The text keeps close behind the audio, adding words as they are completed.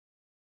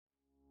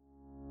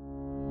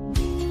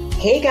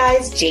Hey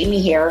guys, Jamie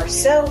here.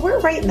 So we're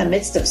right in the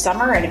midst of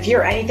summer, and if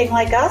you're anything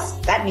like us,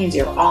 that means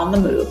you're on the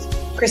move.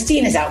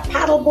 Christine is out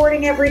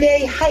paddleboarding every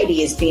day,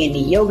 Heidi is being the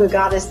yoga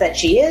goddess that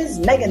she is,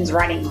 Megan's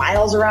running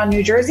miles around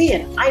New Jersey,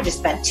 and I just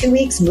spent 2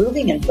 weeks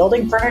moving and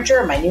building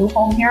furniture in my new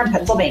home here in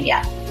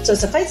Pennsylvania. So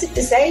suffice it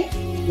to say,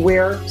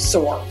 we're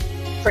sore.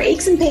 For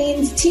aches and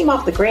pains, Team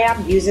Off the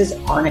Gram uses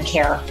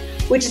Arnicare,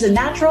 which is a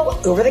natural,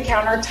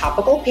 over-the-counter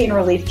topical pain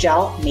relief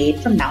gel made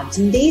from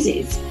mountain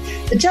daisies.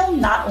 The gel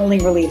not only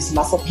relieves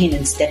muscle pain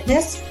and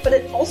stiffness, but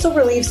it also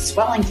relieves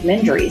swelling from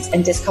injuries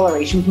and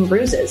discoloration from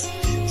bruises.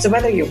 So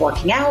whether you're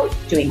working out,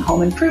 doing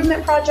home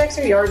improvement projects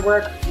or yard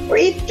work, or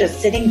even just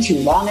sitting too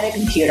long at a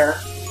computer,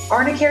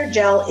 Arnicare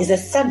gel is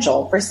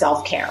essential for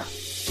self-care.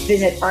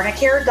 Visit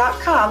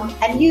arnicare.com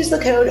and use the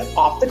code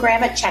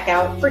OFFTHEGRAM at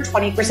checkout for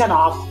 20%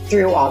 off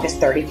through August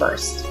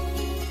 31st.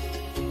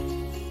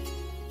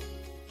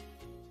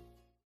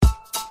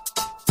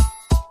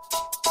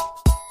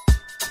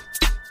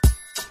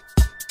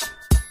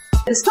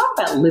 It's not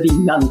about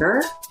living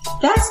younger.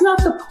 That's not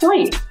the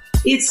point.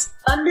 It's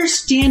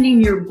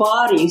understanding your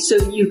body so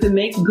that you can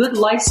make good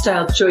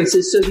lifestyle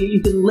choices so that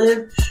you can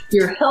live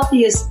your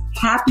healthiest,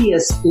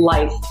 happiest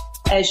life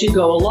as you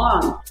go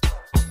along.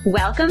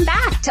 Welcome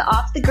back to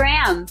Off the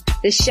Gram,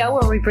 the show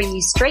where we bring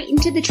you straight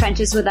into the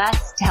trenches with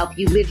us to help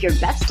you live your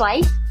best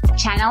life,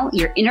 channel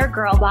your inner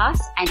girl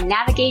boss, and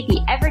navigate the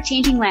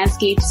ever-changing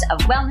landscapes of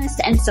wellness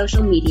and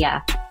social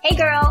media. Hey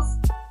girls!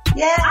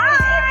 Yay!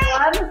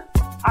 Hi everyone!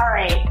 All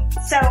right,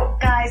 so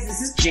guys, this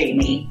is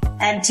Jamie,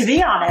 and to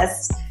be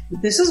honest,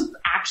 this is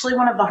actually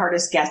one of the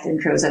hardest guest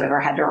intros I've ever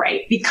had to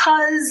write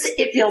because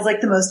it feels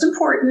like the most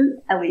important,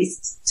 at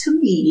least to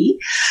me.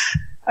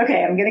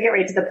 Okay, I'm going to get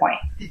right to the point.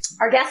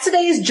 Our guest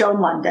today is Joan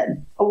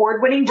Lunden,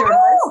 award-winning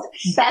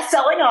journalist,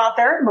 best-selling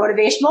author,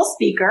 motivational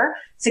speaker,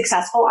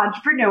 successful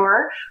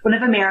entrepreneur, one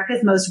of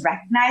America's most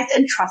recognized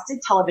and trusted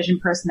television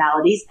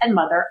personalities, and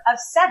mother of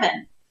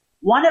 7,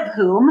 one of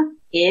whom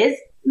is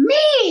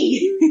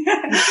me.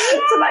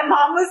 So my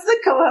mom was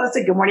the co-host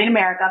of Good Morning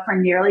America for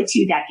nearly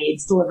 2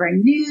 decades,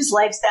 delivering news,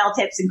 lifestyle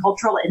tips, and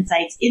cultural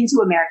insights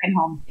into American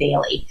homes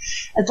daily.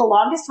 As the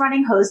longest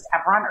running host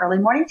ever on early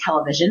morning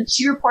television,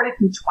 she reported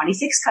from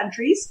 26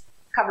 countries,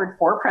 covered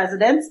 4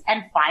 presidents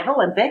and 5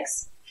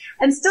 Olympics,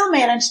 and still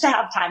managed to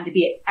have time to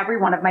be at every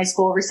one of my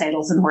school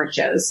recitals and horse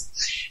shows.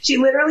 She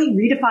literally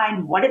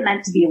redefined what it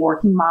meant to be a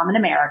working mom in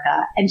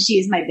America, and she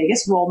is my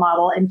biggest role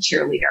model and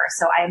cheerleader.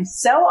 So I am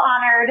so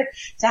honored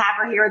to have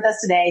her here with us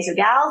today. So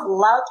gals,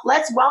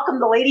 let's welcome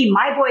the lady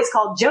my boys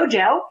call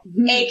JoJo,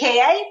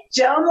 aka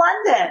Joan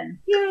Lunden.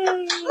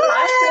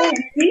 Yay!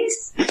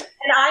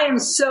 And I am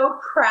so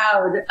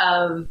proud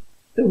of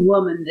the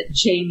woman that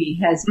Jamie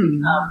has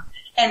become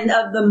and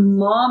of the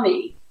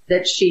mommy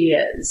that she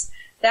is.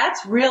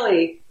 That's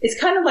really, it's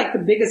kind of like the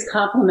biggest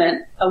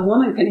compliment a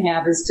woman can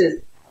have is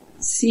to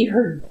see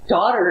her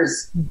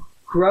daughters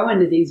grow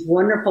into these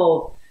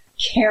wonderful,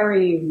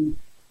 caring,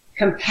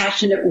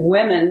 compassionate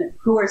women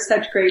who are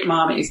such great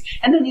mommies.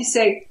 And then you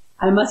say,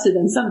 I must have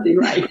done something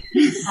right.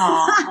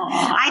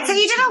 I'd say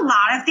you did a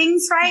lot of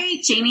things right.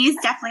 Jamie is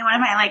definitely one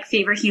of my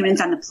favorite humans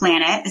on the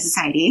planet. This is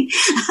Heidi.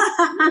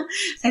 I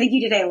think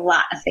you did a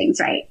lot of things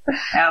right.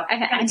 So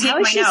and how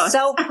is she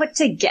so put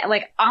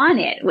together, on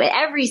it with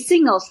every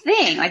single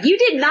thing? You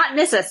did not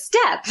miss a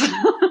step.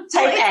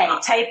 Type A,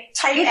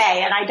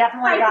 and I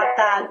definitely got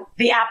that.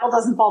 The apple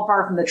doesn't fall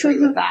far from the tree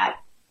with that.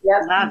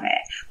 Yep. Love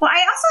it. Well, I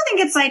also think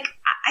it's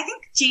I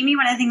think, Jamie,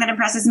 one of the things that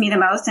impresses me the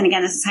most, and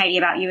again, this is Heidi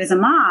about you as a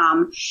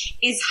mom,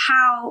 is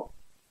how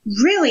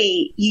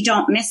really you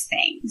don't miss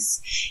things,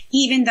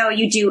 even though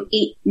you do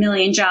 8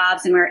 million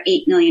jobs and wear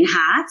 8 million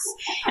hats.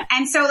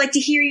 And so to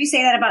hear you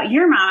say that about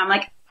your mom, I'm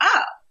like,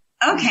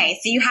 oh, okay.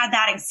 So you had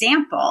that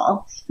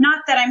example.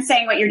 Not that I'm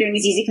saying what you're doing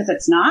is easy, because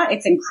it's not.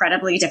 It's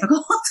incredibly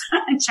difficult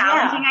and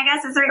challenging, I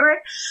guess is the right word.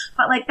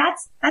 But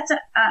that's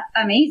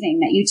amazing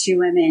that you 2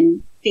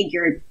 women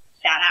figured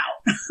that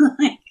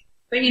out.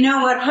 But you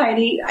know what,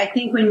 Heidi? I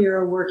think when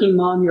you're a working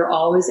mom, you're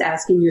always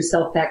asking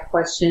yourself that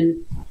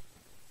question.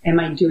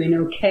 Am I doing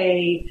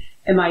okay?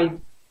 Am I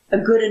a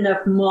good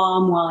enough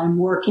mom while I'm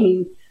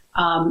working?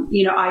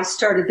 I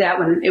started that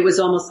when it was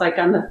almost like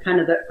on the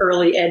kind of the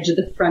early edge of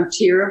the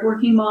frontier of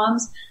working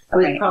moms. I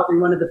was probably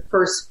one of the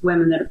first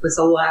women that was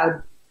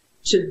allowed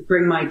to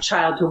bring my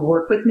child to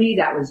work with me.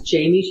 That was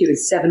Jamie. She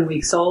was 7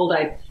 weeks old.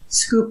 I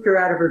scooped her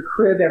out of her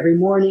crib every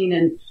morning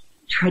and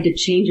tried to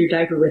change her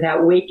diaper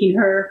without waking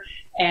her.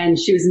 And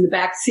she was in the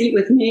back seat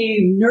with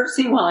me,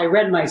 nursing while I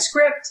read my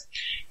script.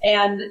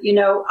 And,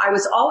 I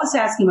was always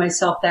asking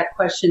myself that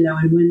question, though.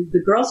 And when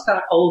the girls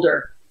got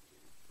older,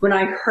 when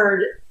I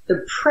heard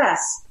the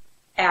press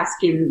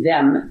asking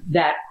them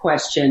that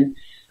question,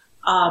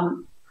 I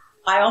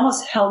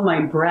almost held my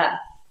breath,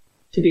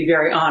 to be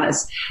very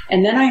honest.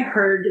 And then I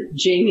heard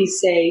Jamie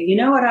say, you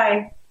know what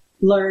I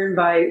learned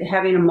by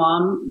having a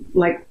mom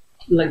like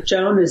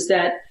Joan is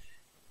that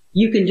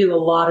you can do a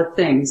lot of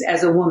things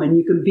as a woman.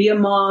 You can be a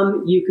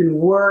mom, you can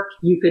work,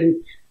 you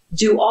can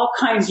do all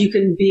kinds. You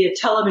can be a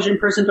television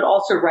person, but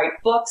also write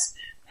books.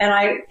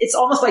 And it's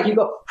almost like you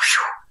go,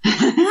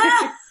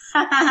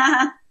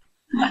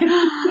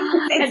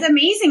 It's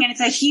amazing, and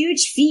it's a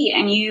huge feat,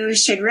 and you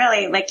should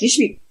really, like, you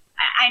should be,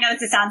 I know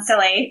this sounds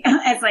silly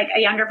as like a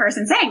younger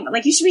person saying, but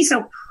like, you should be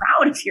so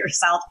proud of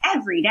yourself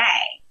every day.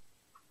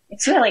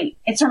 It's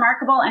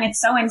remarkable, and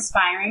it's so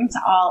inspiring to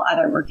all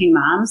other working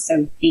moms.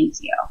 So thank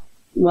you.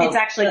 Well, it's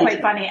actually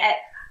quite funny.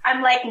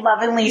 I'm like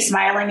lovingly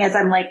smiling as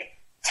I'm like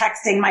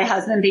texting my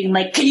husband being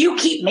like, can you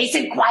keep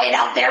Mason quiet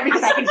out there?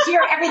 Because I can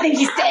hear everything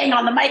he's saying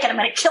on the mic and I'm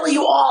going to kill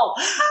you all.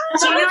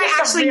 So you know, I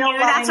actually knew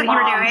that's what you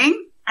were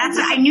doing.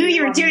 I knew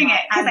you were doing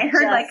it because I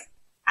heard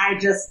I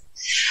just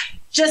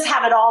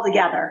have it all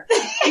together.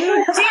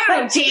 You do,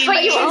 Jane.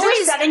 But you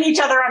always setting each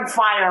other on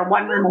fire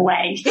one room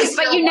away.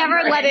 But you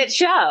never let it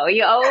show.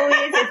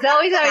 It's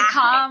always very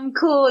calm,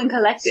 cool, and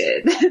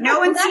collected. No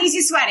one sees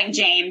you sweating,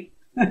 Jane.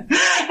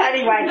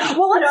 Anyway,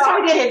 well, let's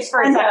talk kids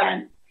for a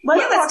second.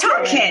 Let's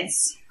talk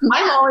kids.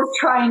 I'm always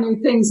trying new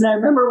things. And I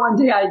remember one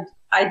day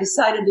I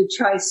decided to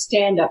try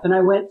stand-up, and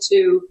I went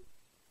to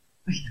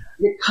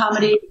the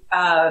comedy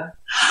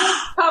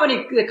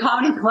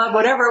club,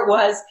 whatever it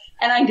was,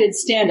 and I did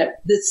stand-up.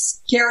 The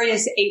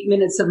scariest 8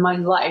 minutes of my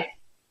life.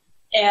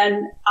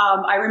 And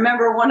I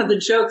remember one of the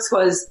jokes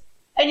was,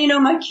 and you know,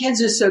 my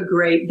kids are so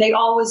great. They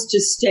always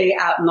just stay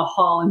out in the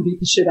hall and beat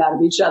the shit out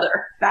of each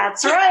other.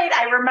 That's right.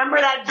 I remember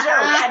that joke.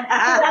 And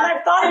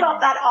I've thought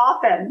about that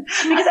often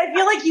because I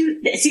feel like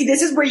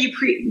this is where you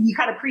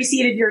kind of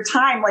preceded your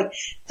time. Like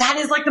that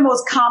is like the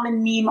most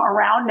common meme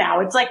around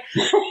now. It's like,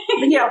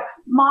 you know,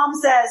 mom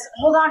says,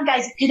 hold on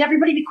guys, can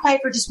everybody be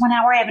quiet for just 1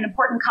 hour? I have an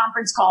important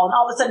conference call. And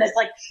all of a sudden it's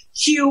like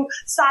cue,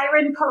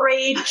 siren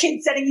parade,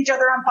 kids setting each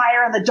other on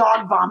fire and the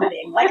dog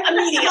vomiting. Like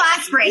immediately.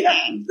 Glass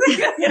breaking.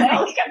 You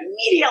know, like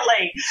immediately.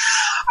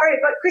 All right.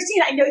 But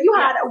Christine, I know you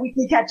had a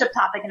weekly catch up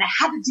topic and it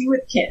had to do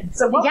with kids.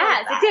 So what was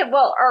that? It did.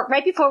 Well,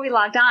 right before we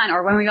logged on,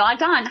 or when we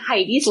logged on,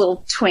 Heidi's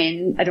little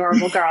twin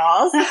adorable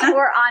girls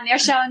were on there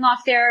showing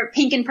off their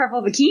pink and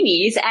purple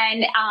bikinis.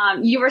 And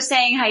you were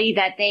saying, Heidi,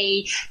 that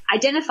they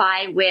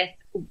identify with,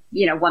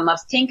 you know, one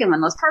loves pink and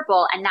one loves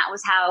purple. And that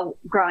was how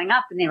growing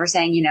up, and they were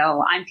saying, you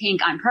know, I'm pink,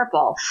 I'm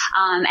purple.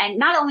 And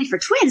not only for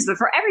twins, but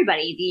for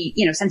everybody, the,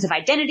 you know, sense of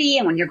identity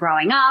and when you're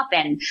growing up.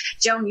 And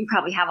Joan, you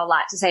probably have a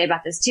lot to say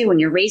about this too. When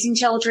you're raising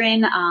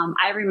children,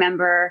 I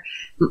remember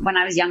when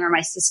I was younger,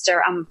 my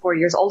sister, I'm 4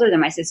 years older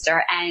than my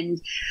sister,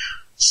 and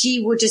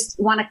she would just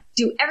want to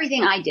do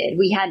everything I did.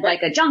 We had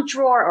like a junk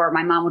drawer, or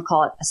my mom would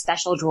call it a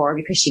special drawer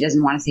because she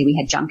doesn't want to say we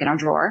had junk in our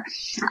drawer.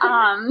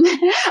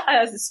 It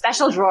was a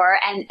special drawer,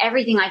 and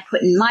everything I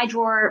put in my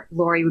drawer,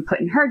 Lori would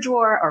put in her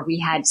drawer, or we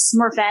had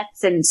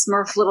Smurfettes and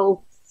Smurf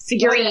little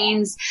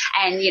figurines,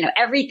 and, you know,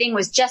 everything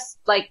was just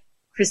like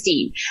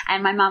Christine.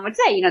 And my mom would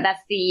say, you know,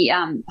 that's the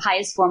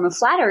highest form of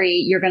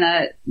flattery. You're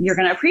gonna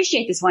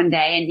appreciate this one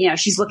day, and, you know,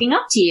 she's looking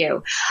up to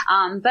you.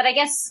 But I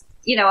guess,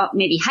 you know,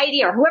 maybe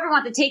Heidi or whoever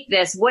wants to take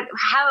this, when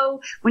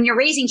you're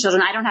raising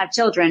children, I don't have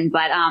children,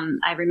 but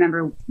I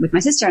remember with my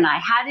sister and I,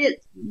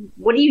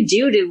 what do you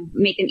do to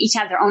make them each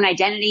have their own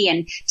identity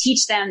and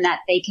teach them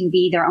that they can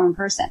be their own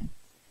person?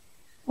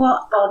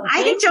 Well,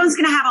 I think Joan's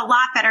going to have a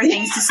lot better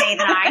things to say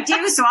than I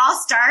do, so I'll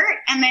start,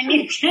 and then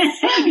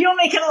you'll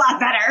make it a lot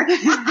better.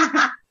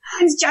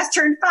 He's just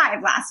turned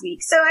 5 last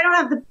week, so I don't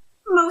have the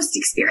most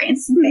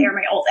experience. They are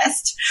my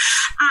oldest.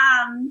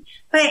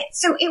 But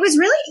so it was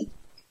really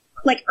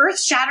like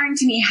earth shattering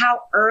to me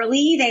how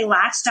early they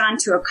latched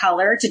onto a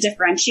color to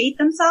differentiate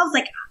themselves.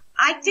 Like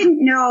I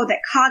didn't know that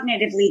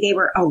cognitively they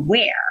were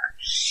aware.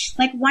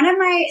 Like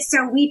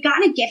so we'd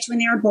gotten a gift when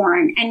they were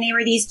born, and they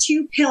were these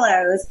 2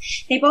 pillows.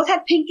 They both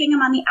had pink gingham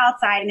on the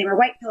outside and they were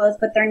white pillows,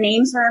 but their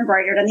names were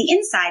embroidered on the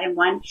inside in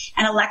one.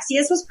 And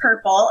Alexia's was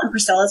purple and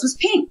Priscilla's was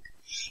pink.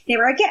 They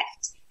were a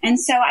gift. And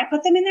so I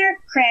put them in their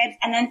cribs,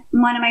 and then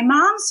one of my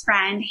mom's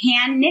friend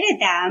hand knitted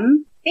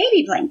them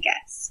baby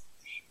blankets.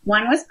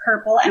 One was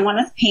purple and one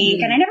was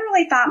pink. And I never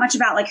really thought much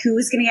about like who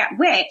was going to get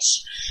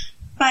which.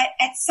 But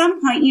at some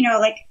point, you know,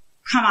 like,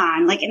 come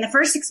on, like in the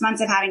first 6 months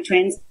of having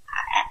twins,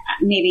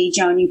 maybe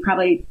Joan, you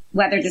probably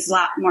weathered this a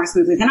lot more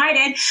smoothly than I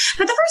did.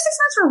 But the first 6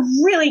 months were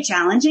really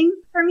challenging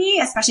for me,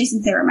 especially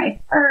since they were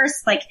my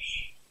first. Like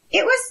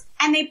it was,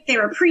 and they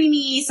were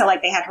preemie, so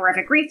like they had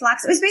horrific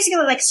reflux. It was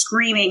basically like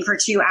screaming for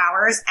 2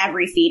 hours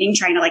every feeding,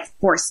 trying to like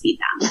force feed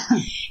them.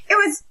 It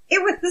was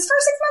this first 6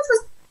 months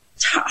was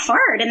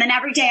hard, and then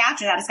every day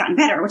after that has gotten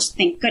better, which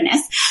thank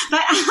goodness.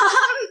 But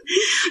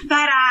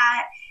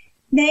I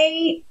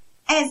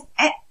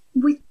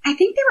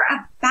think they were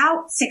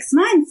about 6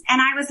 months,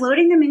 and I was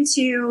loading them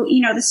into,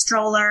 you know, the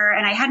stroller,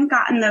 and I hadn't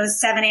gotten those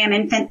 7 a.m.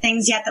 infant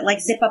things yet that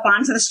like zip up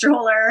onto the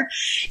stroller.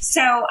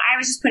 So I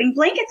was just putting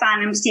blankets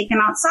on them to take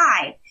them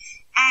outside.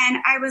 And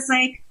I was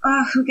like,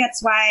 oh, who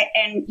gets what?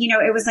 And, you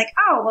know, it was like,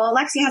 oh, well,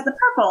 Alexia has the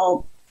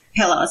purple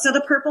pillow, so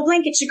the purple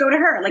blanket should go to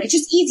her. Like, it's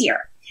just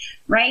easier.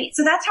 Right?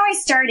 So that's how I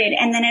started.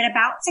 And then at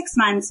about 6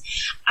 months,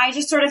 I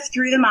just sort of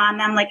threw them on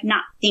them, like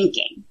not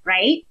thinking,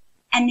 right?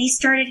 And they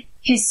started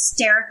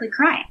hysterically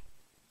crying.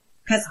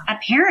 Because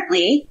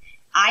apparently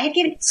I had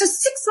given, so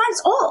 6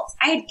 months old,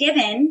 I had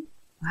given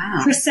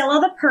Priscilla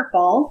the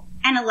purple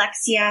and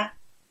Alexia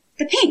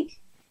the pink.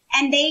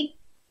 and they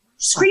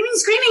screaming.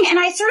 And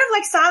I sort of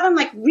like saw them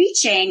like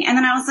reaching, and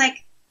then I was like,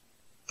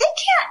 they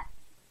can't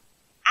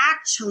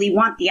actually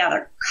want the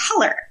other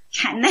color,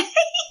 can they?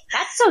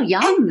 That's so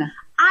young. And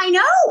I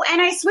know.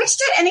 And I switched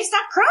it and they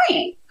stopped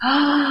crying.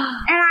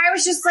 And I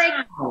was just like,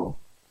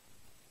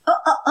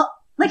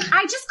 like,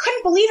 I just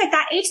couldn't believe at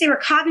that age they were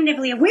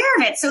cognitively aware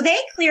of it. So they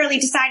clearly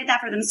decided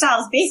that for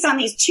themselves based on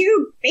these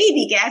 2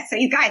 baby gifts. So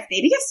you guys,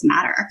 baby gifts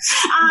matter.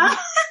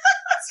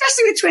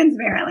 Especially with twins,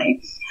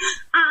 apparently.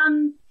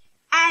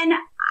 And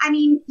I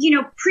mean, you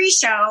know,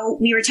 pre-show,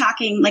 we were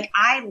talking, like,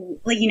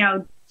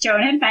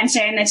 Joan had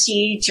mentioned that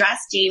she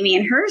dressed Jamie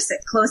and her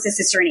closest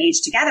sister in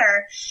age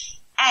together.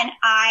 And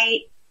I,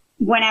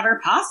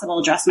 whenever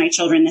possible, dress my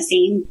children the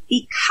same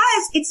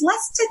because it's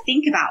less to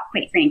think about,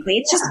 quite frankly.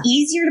 It's just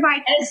easier to buy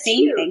the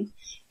same thing.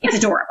 It's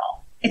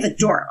adorable. It's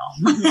adorable.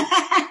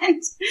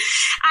 And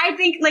I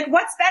think, like,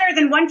 what's better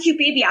than one cute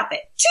baby outfit?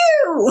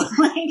 2!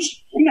 Like,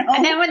 you know.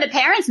 And then when the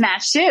parents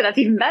match too, that's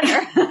even better.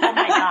 Oh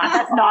my God,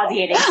 that's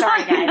nauseating.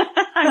 Sorry, guys.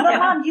 But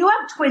Mom, you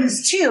have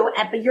twins too,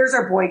 but yours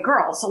are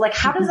boy-girl. So, like,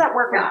 how does that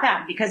work with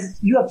them? Because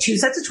you have 2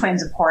 sets of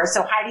twins, of course.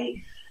 So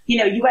Heidi, you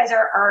know, you guys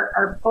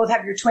are both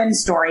have your twin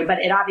story, but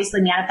it obviously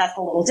manifests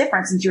a little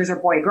different since yours are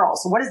boy-girl.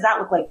 So what does that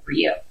look like for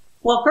you?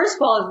 Well, first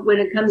of all, when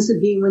it comes to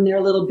being when they're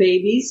little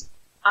babies,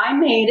 I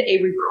made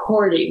a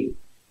recording,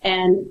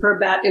 and it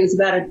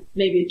was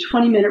maybe a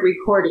 20-minute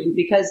recording,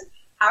 because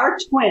our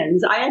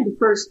twins, I had the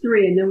first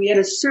 3, and then we had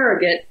a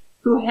surrogate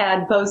who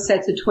had both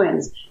sets of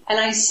twins. And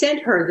I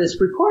sent her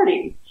this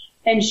recording,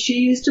 and she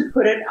used to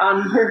put it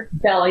on her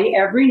belly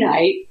every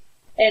night.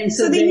 And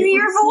so they knew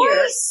your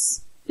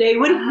voice. They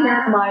would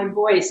hear my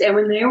voice. And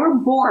when they were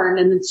born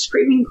and then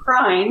screaming,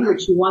 crying,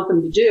 which you want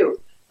them to do,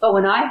 but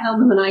when I held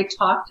them and I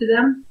talked to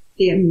them,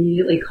 they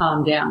immediately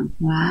calmed down.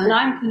 Wow. And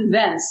I'm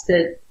convinced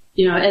that,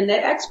 you know, and the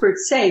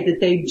experts say that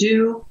they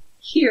do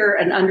hear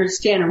and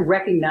understand and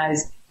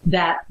recognize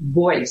that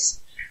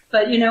voice.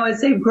 But, you know, as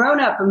they've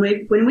grown up, and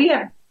when we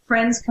have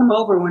friends come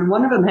over, when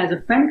one of them has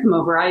a friend come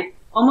over, I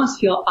almost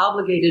feel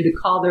obligated to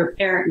call their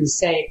parent and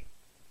say,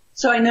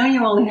 so I know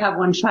you only have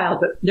 1 child,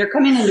 but they're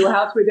coming into a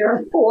house where there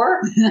are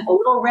 4, a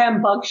little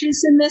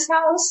rambunctious in this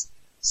house.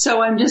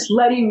 So I'm just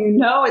letting you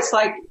know, it's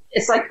like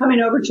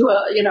coming over to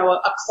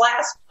a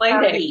class play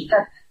date.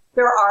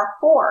 There are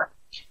 4.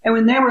 And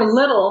when they were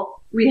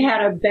little, we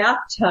had a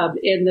bathtub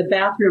in the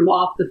bathroom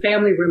off the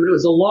family room. It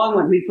was a long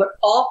one. We put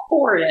all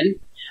 4 in.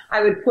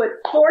 I would put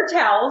 4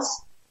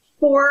 towels,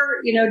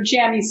 4,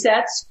 jammy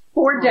sets,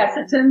 4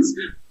 Dessitans,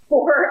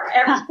 4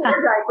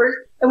 diapers,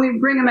 and we'd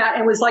bring them out.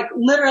 It was like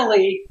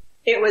literally,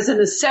 it was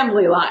an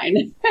assembly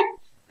line.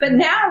 But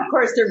now, of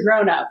course, they're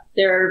grown up.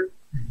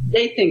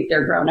 They think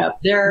they're grown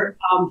up. They're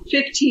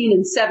 15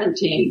 and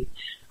 17.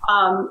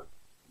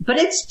 But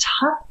it's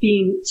tough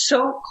being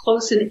so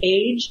close in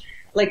age.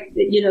 Like,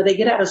 they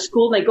get out of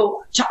school and they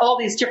go to all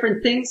these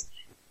different things.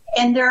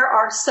 And there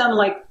are some,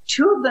 like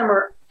 2 of them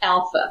are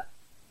alpha.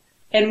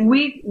 And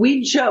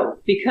we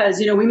joke because,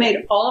 we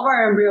made all of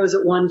our embryos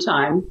at one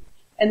time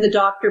and the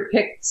doctor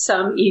picked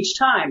some each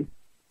time.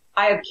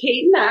 I have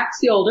Kate and Max,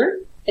 the older,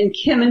 and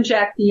Kim and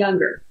Jack, the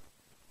younger.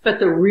 But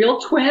the real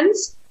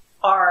twins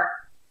are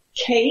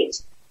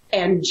Kate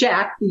and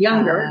Jack, the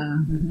younger,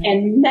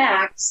 and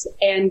Max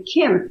and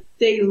Kim.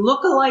 They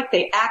look alike,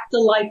 they act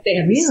alike, they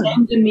have the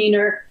same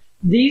demeanor.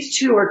 These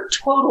 2 are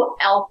total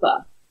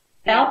alpha.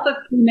 Alpha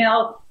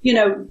female,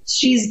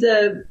 she's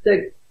the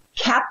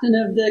captain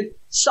of the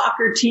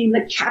soccer team,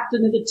 the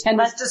captain of the tennis.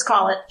 Let's just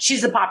call it,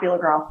 she's the popular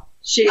girl.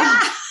 She's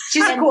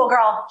a cool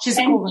girl. She's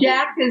a cool girl.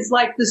 Jack is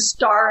like the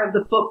star of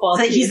the football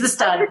team. He's the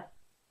stud.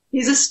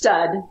 He's a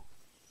stud.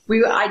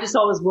 I just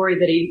always worry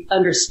that he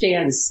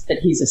understands that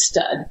he's a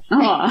stud.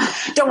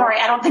 Oh. Don't worry,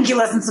 I don't think he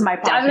listens to my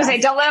podcast. I was going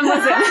to say, don't let him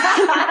listen.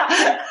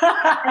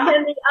 And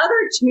then the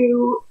other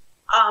 2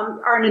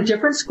 are in a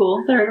different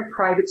school. They're in a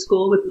private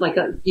school with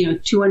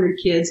 200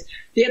 kids.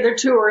 The other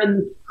 2 are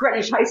in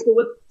Greenwich High School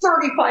with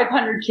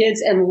 3,500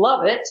 kids and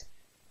love it.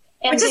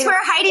 And which is where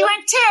Heidi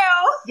went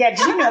too. Yeah, did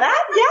you know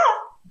that? Yeah.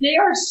 They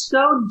are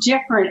so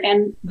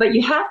different. But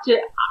you have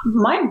to,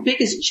 my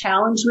biggest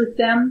challenge with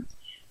them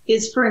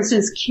is, for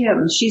instance,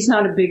 Kim. She's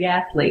not a big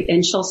athlete.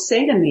 And she'll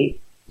say to me,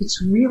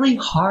 it's really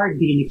hard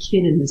being a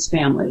kid in this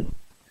family.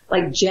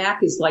 Like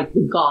Jack is like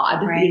the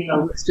god, right.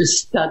 Mr.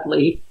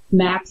 Studley.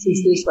 Max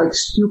is this like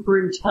super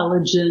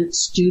intelligent,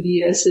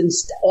 studious, and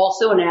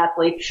also an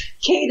athlete.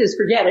 Kate is,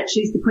 forget it,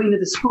 she's the queen of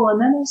the school,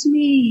 and then there's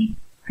me.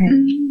 Right.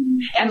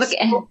 And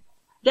look,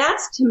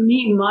 that's to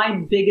me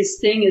my biggest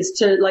thing is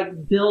to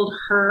like build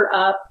her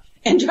up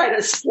and try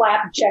to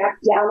slap Jack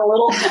down a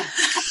little.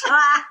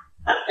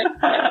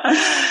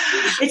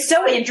 It's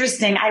so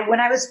interesting.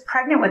 When I was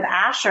pregnant with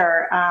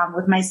Asher,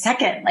 with my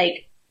second,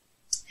 like,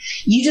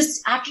 you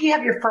just, after you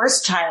have your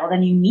first child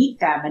and you meet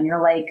them and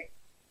you're like,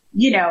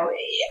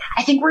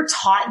 I think we're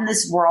taught in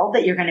this world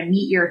that you're going to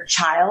meet your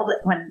child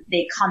when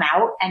they come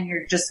out and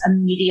you're just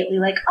immediately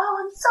like, oh,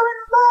 I'm so in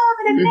love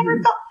and I've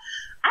never thought.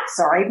 I'm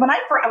sorry. When I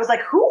was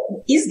like,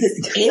 who is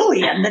this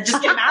alien that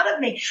just came out of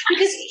me?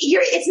 Because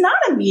it's not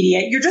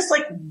immediate. You're just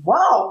like,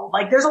 whoa,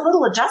 like there's a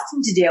little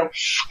adjusting to do.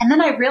 And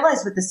then I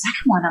realized with the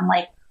second one, I'm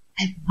like,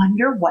 I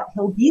wonder what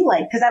he'll be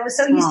like. Because I was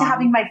so used to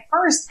having my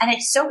first, and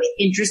it's so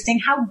interesting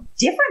how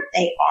different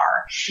they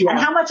are and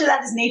how much of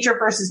that is nature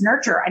versus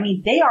nurture. I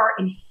mean, they are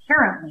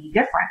inherently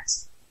different.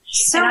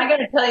 So, and I got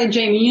to tell you,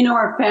 Jamie, you know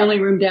our family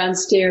room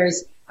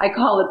downstairs, I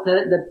call it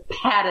the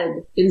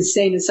padded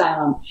insane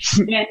asylum.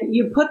 And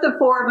you put the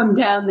four of them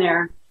down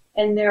there,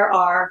 and there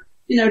are,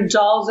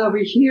 dolls over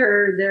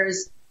here.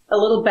 There's a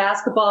little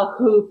basketball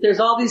hoop.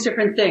 There's all these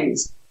different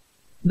things.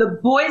 The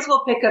boys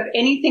will pick up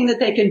anything that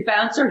they can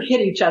bounce or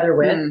hit each other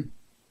with,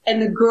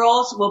 and the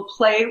girls will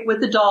play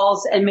with the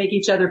dolls and make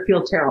each other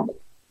feel terrible.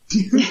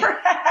 That's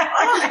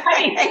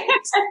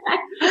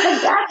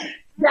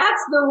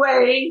the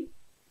way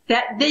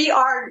that they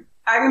are.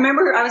 I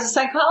remember I was a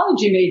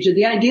psychology major.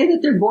 The idea that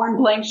they're born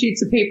blank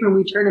sheets of paper and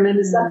we turn them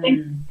into something,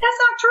 that's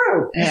not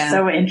true. Yeah.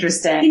 So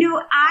interesting.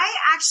 I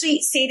actually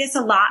say this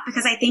a lot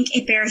because I think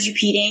it bears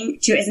repeating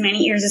to as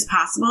many ears as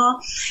possible.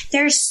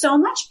 There's so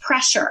much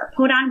pressure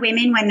put on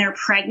women when they're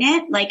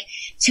pregnant, like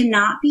to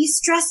not be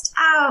stressed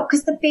out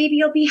because the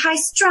baby will be high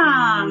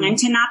strung and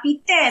to not be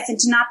this and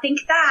to not think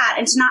that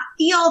and to not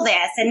feel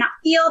this and not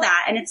feel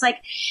that. And it's like,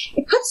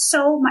 it puts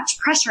so much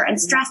pressure and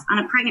stress on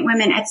a pregnant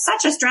woman at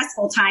such a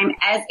stressful time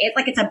as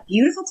it's a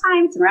beautiful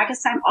time, it's a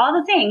miraculous time, all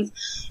the things.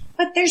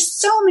 But there's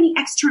so many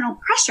external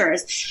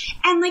pressures.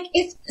 And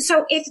if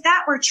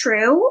that were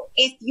true,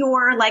 if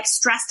your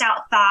stressed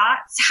out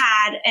thoughts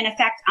had an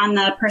effect on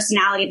the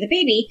personality of the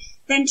baby,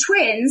 then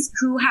twins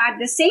who had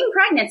the same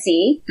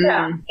pregnancy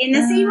in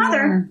the same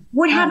mother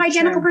would have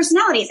identical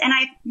personalities. And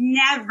I've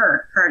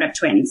never heard of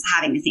twins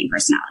having the same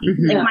personality.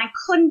 Mine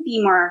couldn't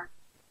be more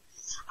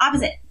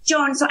opposite.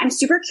 Joan, so I'm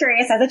super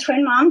curious as a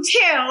twin mom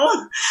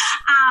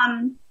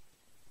too.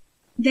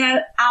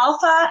 The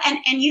alpha,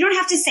 and you don't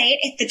have to say it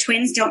if the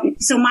twins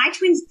don't. So my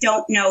twins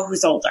don't know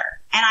who's older,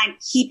 and I'm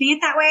keeping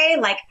it that way,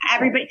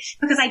 everybody,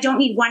 because I don't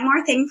need one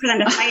more thing for them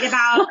to fight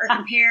about or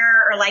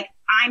compare or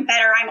I'm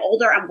better, I'm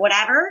older, I'm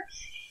whatever.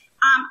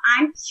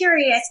 I'm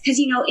curious because,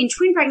 in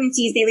twin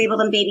pregnancies, they label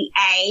them baby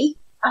A,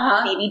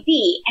 baby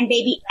B, and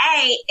baby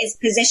A is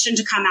positioned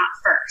to come out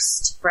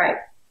first. Right.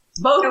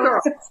 Both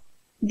girls.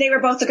 They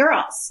were both the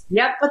girls.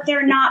 Yep. But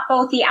they're not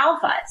both the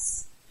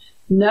alphas.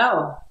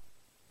 No.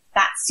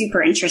 That's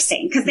super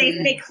interesting because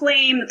they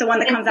claim that the one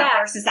that comes out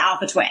first is the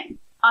alpha twin.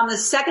 On the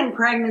second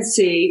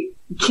pregnancy,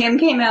 Kim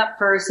came out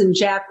first and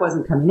Jack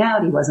wasn't coming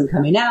out. He wasn't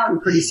coming out.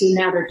 And pretty soon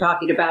now they're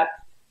talking about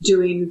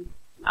doing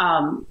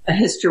a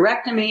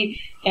hysterectomy.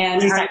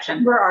 And I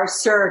remember our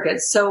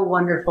surrogates, so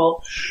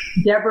wonderful.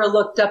 Deborah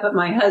looked up at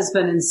my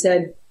husband and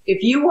said,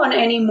 if you want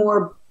any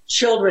more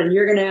children,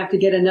 you're going to have to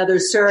get another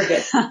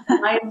surrogate.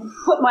 I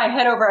put my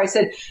head over. I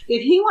said,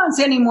 if he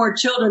wants any more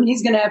children,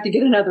 he's going to have to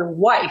get another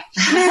wife.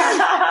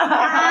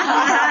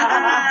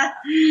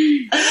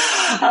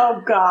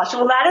 Oh gosh.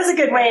 Well, that is a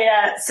good way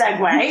to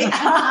segue.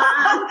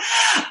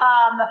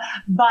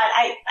 But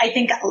I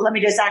think, let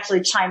me just actually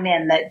chime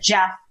in that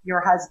Jeff,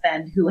 your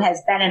husband, who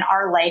has been in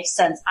our life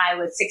since I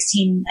was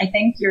 16, I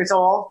think, years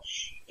old,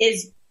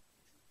 is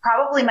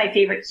probably my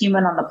favorite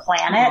human on the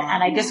planet.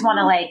 And I just want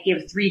to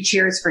give 3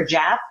 cheers for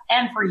Jeff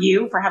and for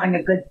you for having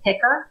a good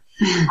picker.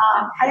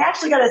 I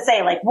actually got to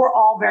say, we're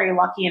all very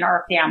lucky in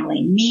our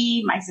family.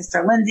 Me, my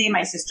sister Lindsay,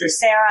 my sister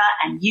Sarah,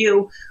 and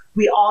you.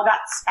 We all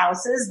got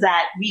spouses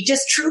that we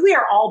just truly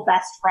are all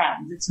best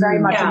friends. It's very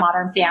much a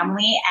modern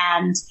family.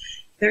 And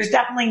there's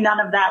definitely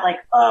none of that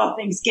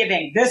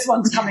Thanksgiving, this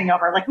one's coming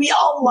over. We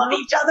all love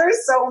each other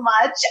so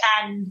much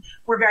and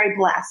we're very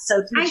blessed.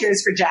 So 3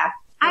 cheers for Jeff.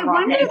 I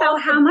wonder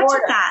about how much of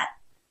that.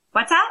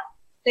 What's that?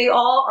 They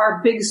all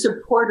are big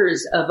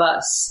supporters of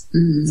us.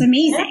 It's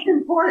amazing. That's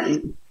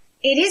important.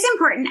 It is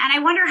important. And I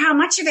wonder how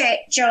much of it,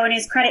 Joan,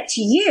 is credit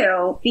to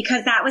you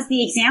because that was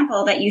the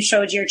example that you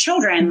showed your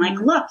children.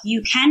 Look,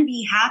 you can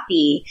be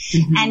happy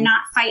and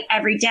not fight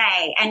every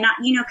day and not,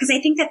 because I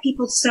think that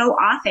people so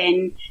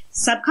often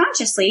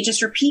subconsciously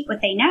just repeat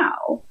what they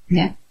know.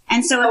 Yeah.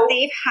 And so if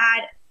they've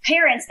had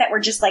parents that were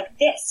just like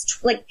this,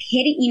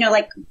 hitting,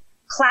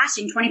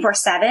 clashing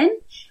 24/7.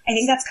 I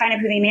think that's kind of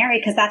who they marry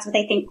because that's what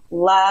they think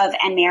love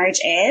and marriage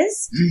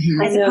is,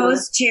 as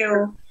opposed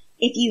to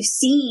if you've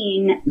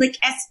seen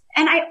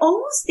and I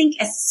almost think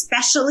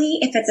especially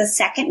if it's a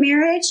second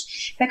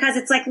marriage because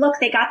it's look,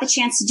 they got the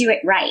chance to do it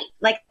right.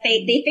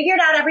 They figured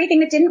out everything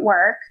that didn't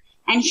work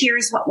and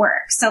here's what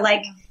works. So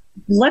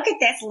look at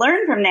this,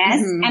 learn from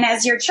this, and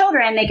as your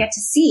children, they get to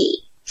see.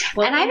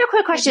 Well, and I have a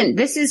quick question.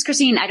 This is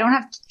Christine. I don't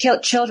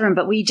have children,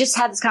 but we just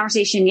had this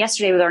conversation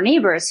yesterday with our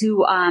neighbors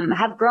who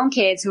have grown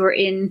kids who are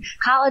in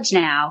college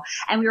now.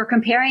 And we were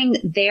comparing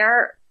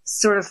their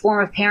sort of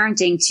form of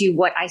parenting to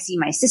what I see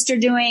my sister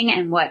doing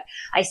and what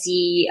I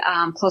see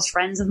close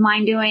friends of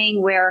mine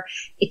doing, where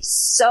it's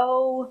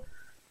so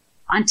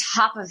on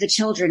top of the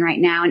children right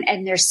now.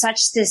 And there's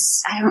such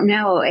this, I don't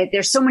know,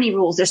 there's so many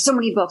rules, there's so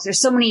many books, there's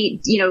so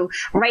many,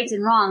 rights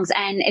and wrongs.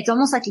 And it's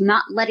almost like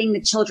not letting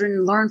the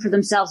children learn for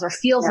themselves or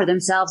feel for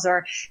themselves.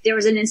 Or there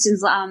was an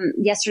instance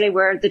yesterday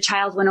where the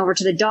child went over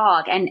to the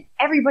dog and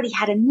everybody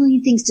had a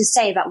million things to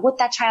say about what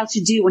that child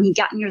should do when he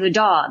got near the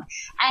dog.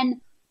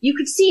 And you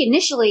could see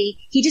initially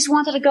he just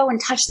wanted to go and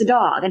touch the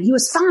dog and he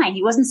was fine.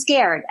 He wasn't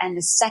scared. And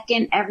the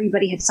second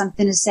everybody had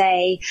something to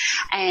say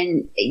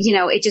and,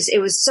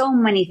 it was so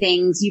many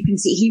things you can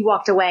see. He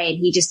walked away and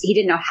he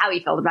didn't know how he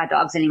felt about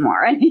dogs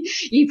anymore. And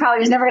he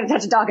probably was never going to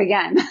touch a dog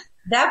again.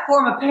 That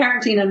form of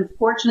parenting,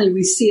 unfortunately,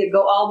 we see it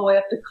go all the way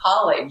up to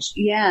college.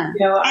 Yeah.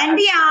 And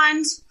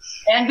beyond.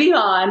 And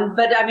beyond.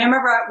 But I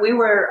remember we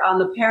were on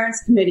the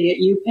parents committee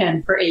at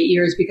UPenn for 8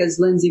 years because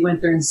Lindsay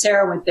went there and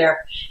Sarah went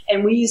there.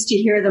 And we used to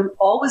hear them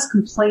always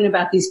complain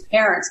about these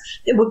parents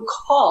that would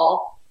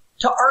call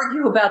to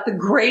argue about the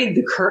grade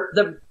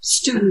the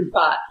student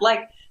got.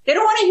 Like, they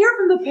don't want to hear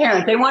from the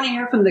parent. They want to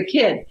hear from the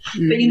kid.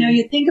 Mm-hmm. But,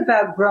 you think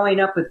about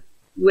growing up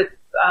with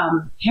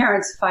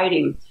parents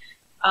fighting.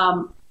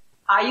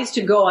 I used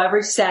to go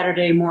every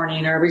Saturday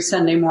morning or every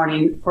Sunday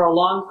morning for a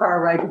long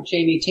car ride with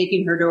Jamie,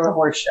 taking her to a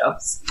horse show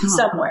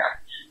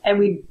somewhere. And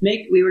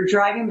we were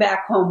driving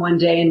back home one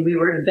day and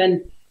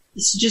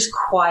this is just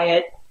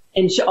quiet.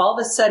 And all of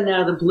a sudden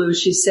out of the blue,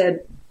 she said,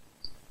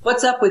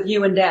 "What's up with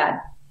you and Dad?"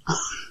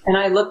 And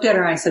I looked at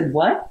her and I said,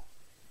 "What?"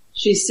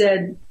 She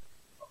said,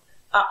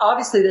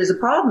 "Obviously there's a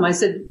problem." I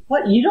said,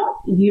 "What? You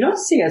don't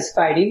see us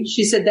fighting?"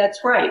 She said,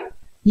 "That's right.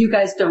 You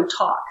guys don't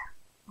talk."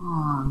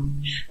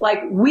 Like,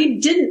 we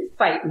didn't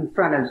fight in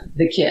front of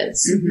the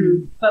kids,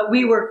 but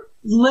we were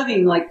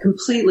living like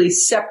completely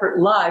separate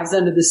lives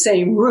under the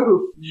same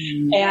roof.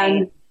 Mm-hmm.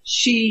 And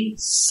she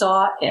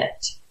saw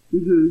it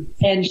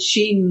and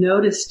she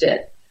noticed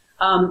it.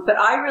 But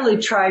I really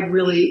tried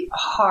really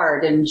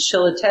hard, and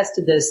she'll attest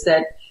to this,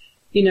 that,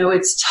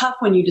 it's tough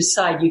when you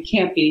decide you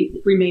can't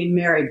remain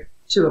married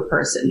to a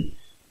person.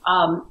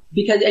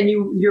 Because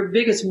your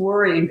biggest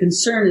worry and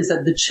concern is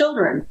of the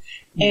children.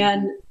 Mm-hmm.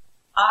 And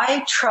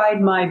I tried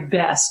my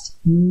best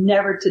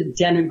never to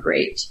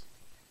denigrate.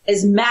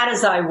 As mad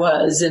as I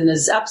was and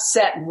as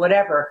upset and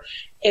whatever,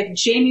 if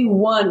Jamie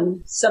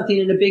won something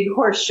in a big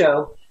horse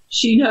show,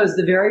 she knows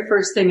the very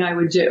first thing I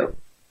would do.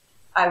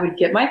 I would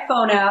get my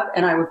phone out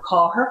and I would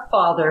call her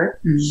father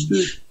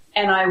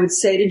and I would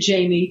say to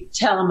Jamie,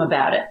 "Tell him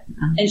about it."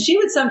 And she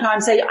would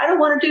sometimes say, "I don't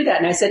want to do that."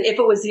 And I said, if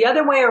it was the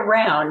other way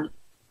around,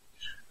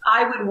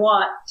 I would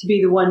want to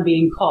be the one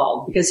being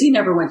called, because he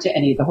never went to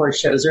any of the horse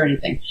shows or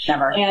anything.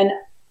 Never.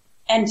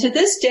 And to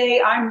this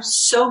day, I'm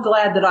so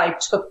glad that I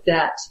took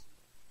that,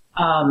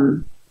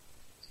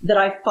 that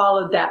I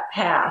followed that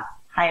path.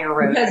 Higher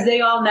road. Because they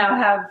all now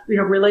have,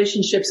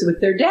 relationships with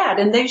their dad,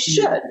 and they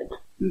should.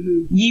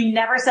 Mm-hmm. You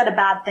never said a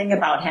bad thing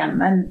about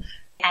him, and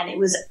it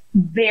was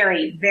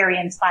very, very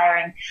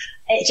inspiring.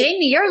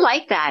 Jamie, you're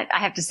like that, I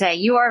have to say.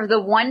 You are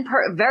the one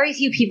very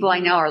few people I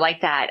know are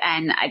like that.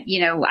 And,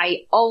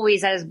 I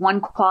always, that is one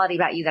quality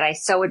about you that I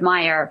so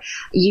admire.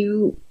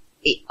 You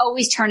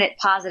always turn it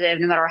positive,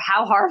 no matter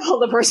how horrible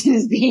the person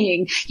is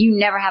being. You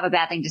never have a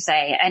bad thing to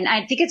say. And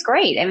I think it's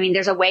great. I mean,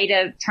 there's a way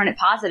to turn it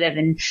positive,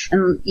 and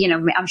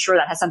I'm sure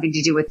that has something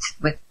to do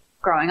with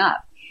growing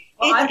up.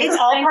 Well, it's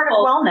all part of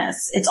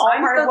wellness. It's all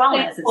part of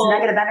wellness. It's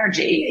negative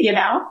energy,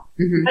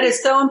 Mm-hmm. But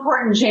it's so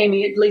important,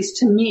 Jamie, at least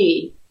to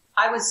me.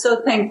 I was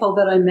so thankful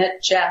that I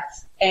met Jeff,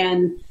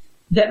 and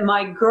that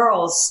my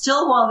girls,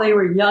 still while they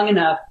were young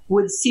enough,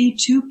 would see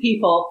two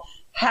people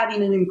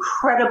having an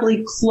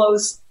incredibly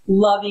close,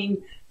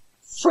 loving,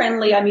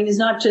 friendly. I mean, he's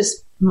not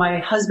just my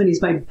husband.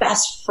 He's my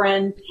best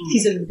friend.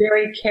 He's a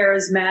very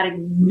charismatic,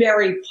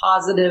 very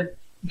positive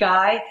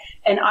guy.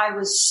 And I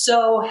was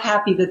so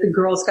happy that the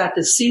girls got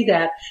to see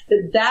that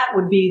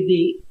would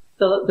be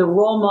the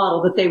role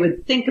model that they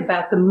would think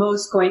about the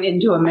most going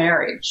into a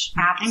marriage.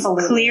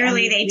 Absolutely. And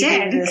clearly they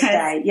did.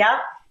 Yep.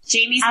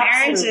 Jamie's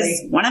marriage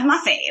is one of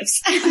my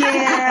faves.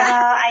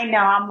 Yeah, I know.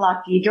 I'm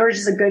lucky. George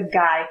is a good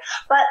guy.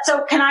 But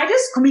so can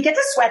we get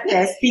to sweat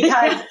this?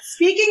 Because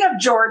speaking of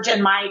George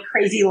and my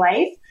crazy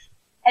life,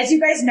 as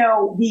you guys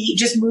know, we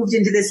just moved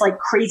into this like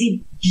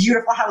crazy,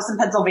 beautiful house in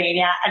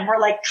Pennsylvania, and we're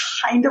like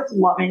kind of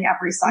loving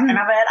every second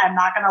of it. I'm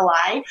not going to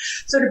lie.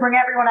 So to bring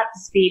everyone up to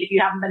speed, if you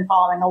haven't been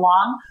following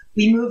along,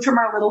 we moved from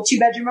our little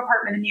 2-bedroom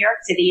apartment in New York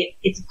City.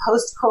 It's a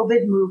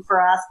post-COVID move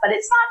for us, but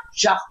it's not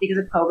just because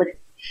of COVID.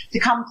 To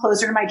come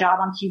closer to my job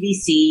on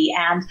QVC,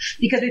 and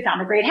because we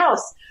found a great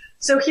house.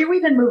 So here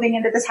we've been moving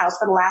into this house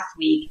for the last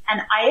week,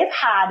 and I have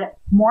had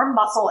more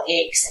muscle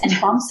aches and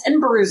bumps and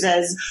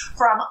bruises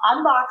from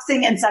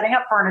unboxing and setting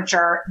up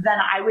furniture than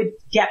I would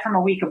get from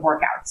a week of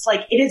workouts.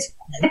 Like, it's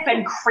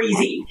been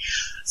crazy.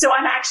 So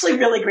I'm actually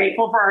really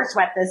grateful for our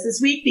Sweat this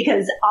week,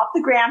 because Off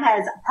the Gram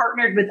has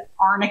partnered with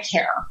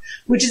Arnicare,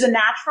 which is a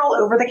natural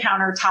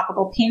over-the-counter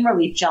topical pain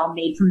relief gel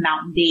made from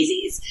mountain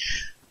daisies.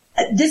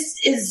 This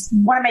is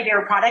one of my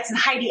favorite products. And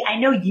Heidi, I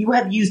know you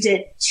have used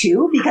it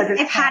too, because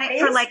I've had it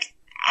for like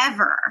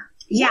ever.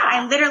 Yeah,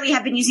 I literally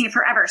have been using it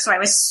forever. So I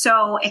was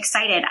so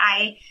excited.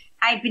 I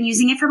I've been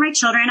using it for my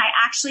children. I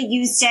actually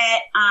used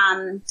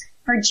it,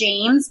 for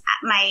James.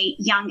 My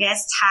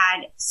youngest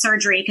had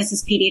surgery because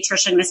his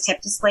pediatrician missed hip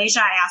dysplasia.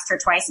 I asked her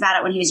twice about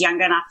it when he was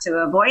young enough to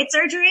avoid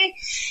surgery,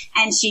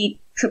 and she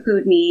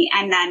poo-pooed me.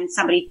 And then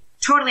somebody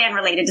totally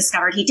unrelated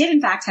discovered he did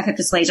in fact have hip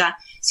dysplasia.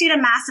 So he had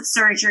a massive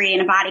surgery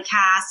and a body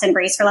cast and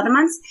brace for 11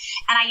 months.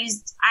 And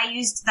I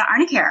used the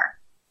Arnicare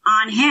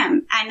on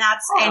him. And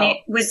and it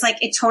was like,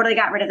 it totally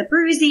got rid of the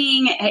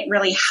bruising. It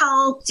really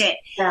helped.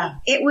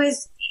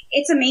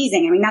 It's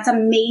amazing. I mean, that's a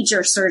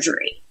major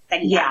surgery.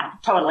 Yeah,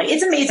 totally.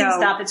 It's amazing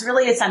stuff. It's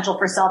really essential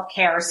for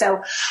self-care.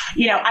 So,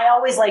 I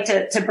always like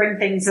to bring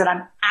things that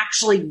I'm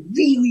actually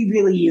really,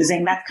 really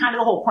using. That's kind of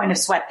the whole point of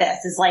Sweat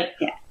This is like,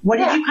 what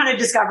did you kind of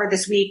discover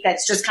this week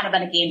that's just kind of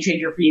been a game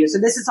changer for you? So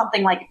this is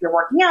something like if you're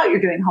working out,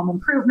 you're doing home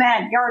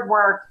improvement, yard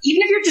work,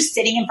 even if you're just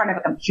sitting in front of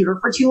a computer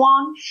for too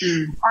long,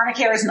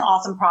 Arnicare is an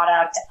awesome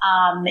product.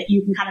 That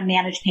you can kind of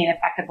manage pain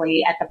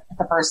effectively at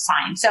the first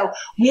time. So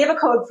we have a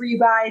code for you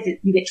guys.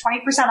 You get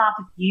 20% off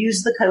if you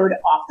use the code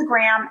Off the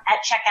Gram at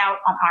checkout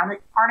on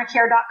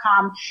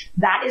Arnicare.com.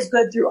 That is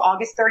good through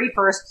August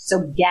 31st.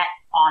 So get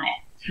on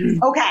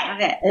it.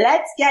 Okay.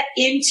 Let's get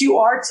into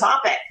our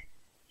topic.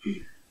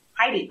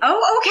 Heidi.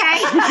 Oh,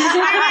 okay. I'm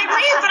like,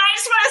 wait, but I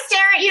just want to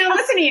stare at you and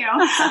listen to you.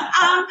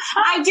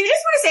 I do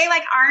just want to say,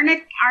 like,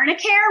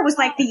 Arnicare was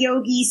like the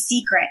yogi's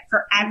secret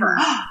forever.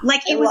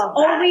 Like, it was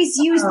always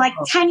used like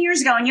 10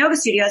 years ago in yoga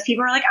studios.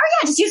 People were like, oh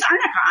yeah, just use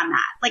Arnica on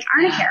that. Like,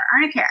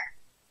 Arnicare.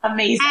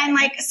 Amazing. And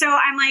like, so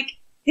I'm like,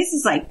 this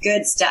is like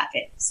good stuff.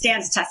 It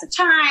stands the test of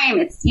time.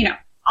 It's,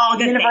 all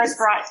good. The universe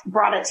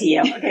brought it to you.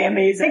 Okay,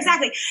 amazing.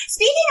 Exactly.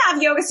 Speaking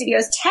of yoga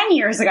studios 10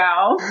 years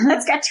ago,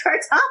 let's get to our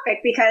topic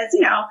because,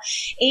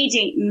 age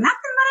ain't nothing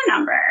but a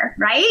number,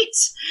 right?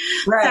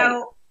 Right.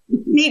 So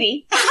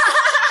maybe.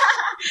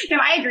 No,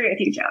 I agree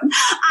with you, Joan.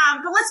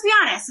 But let's be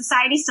honest,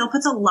 society still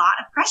puts a lot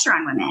of pressure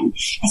on women,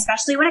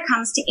 especially when it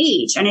comes to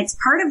age. And it's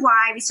part of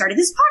why we started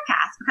this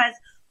podcast because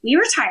we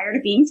were tired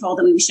of being told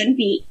that we shouldn't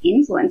be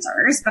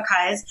influencers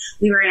because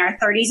we were in our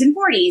 30s and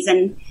 40s.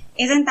 And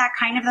isn't that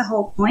kind of the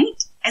whole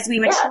point? As we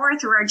mature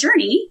through our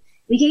journey,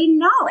 we gain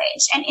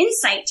knowledge and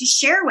insight to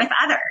share with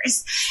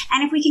others.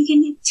 And if we can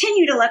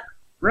continue to look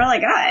really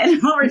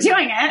good while we're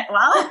doing it,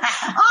 well, all the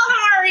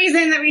more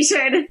reason that we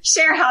should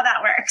share how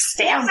that works.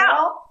 Damn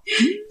well.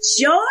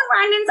 Joan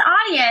London's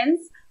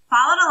audience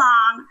followed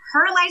along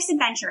her life's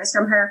adventures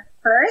from her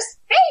first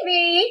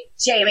baby,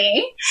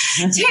 Jamie,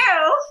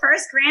 to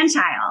first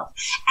grandchild.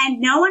 And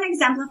no one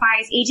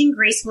exemplifies aging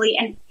gracefully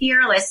and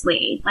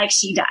fearlessly like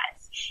she does.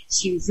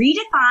 She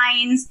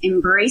redefines,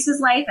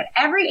 embraces life at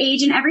every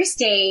age and every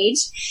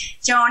stage.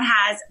 Joan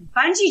has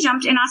bungee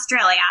jumped in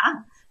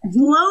Australia,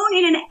 flown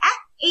in an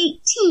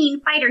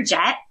F-18 fighter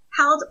jet,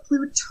 held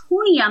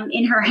plutonium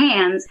in her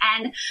hands,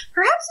 and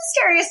perhaps the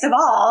scariest of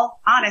all,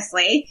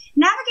 honestly,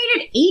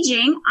 navigated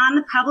aging on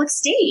the public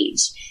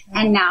stage.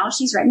 And now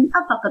she's written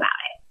a book about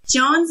it.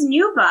 Joan's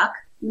new book,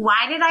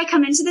 Why Did I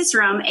Come Into This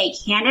Room? A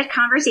Candid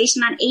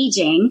Conversation on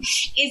Aging,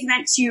 is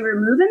meant to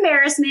remove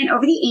embarrassment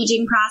over the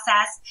aging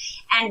process,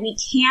 and we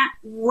can't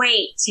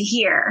wait to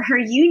hear her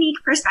unique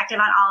perspective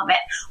on all of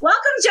it.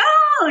 Welcome,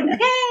 Joan!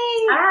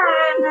 Hey!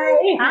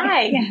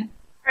 Hi!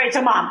 All right,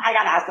 so Mom, I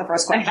gotta ask the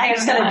first question. I'm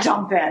just gonna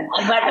jump in.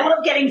 I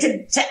love getting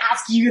to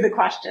ask you the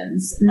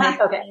questions.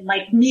 Okay.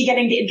 Like me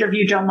getting to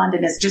interview Joan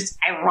London is just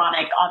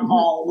ironic on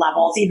all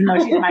levels, even though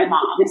she's my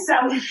mom. So,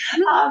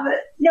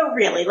 no,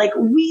 really, like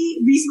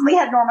we recently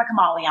had Norma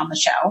Kamali on the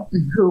show,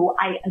 who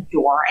I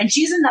adore. And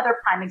she's another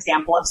prime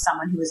example of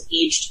someone who has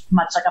aged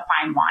much like a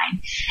fine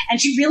wine. And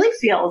she really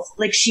feels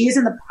like she is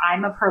in the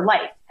prime of her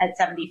life at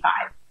 75.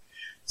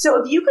 So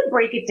if you could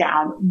break it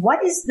down,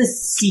 what is the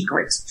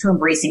secret to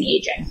embracing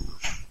aging?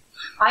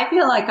 I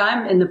feel like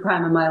I'm in the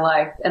prime of my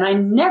life, and I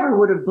never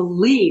would have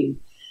believed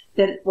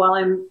that while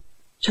I'm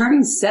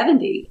turning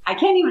 70,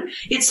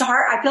 it's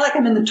hard. I feel like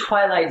I'm in the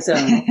twilight zone.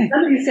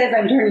 Somebody says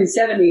I'm turning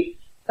 70,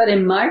 but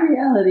in my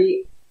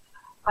reality,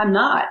 I'm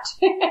not.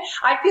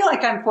 I feel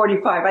like I'm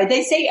 45.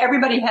 They say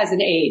everybody has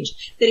an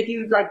age, that if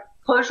you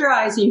close your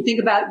eyes and you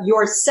think about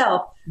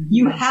yourself,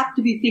 you have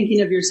to be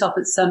thinking of yourself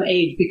at some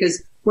age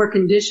because we're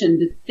conditioned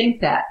to think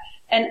that.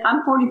 And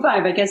I'm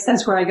 45. I guess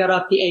that's where I got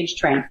off the age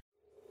train.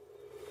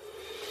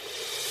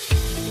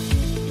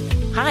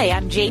 Hi,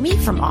 I'm Jamie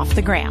from Off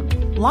the Gram.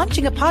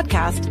 Launching a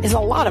podcast is a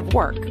lot of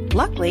work.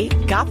 Luckily,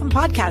 Gotham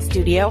Podcast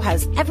Studio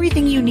has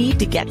everything you need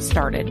to get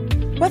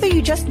started. Whether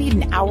you just need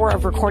an hour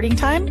of recording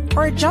time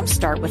or a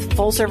jumpstart with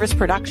full-service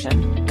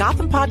production,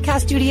 Gotham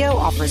Podcast Studio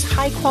offers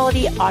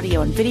high-quality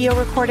audio and video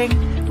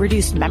recording,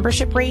 reduced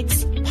membership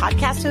rates,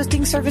 podcast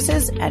hosting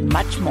services, and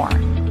much more.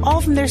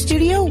 All from their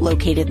studio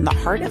located in the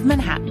heart of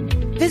Manhattan.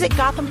 Visit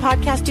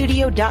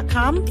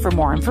GothamPodcastStudio.com for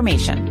more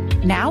information.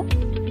 Now,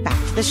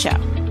 back to the show.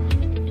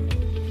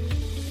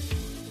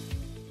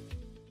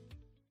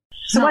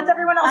 So what's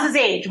everyone else's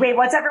age? Wait,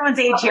 what's everyone's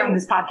age here in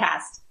this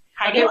podcast?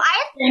 Heidi?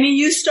 Amy,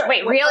 you start.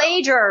 Wait, real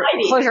age or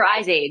Heidi? close your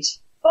eyes age?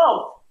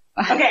 Both.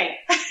 Okay.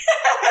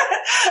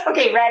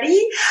 Okay,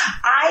 ready?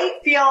 I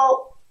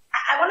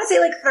want to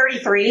say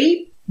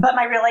 33, but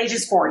my real age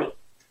is 40.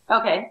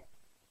 Okay.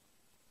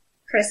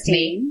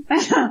 Christine.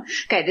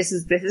 Okay, this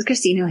is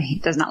Christine, who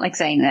does not like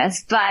saying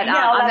this, but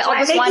I'm the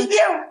oldest one.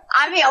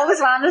 I'm the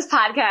oldest one on this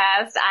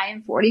podcast. I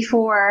am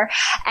 44,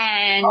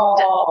 and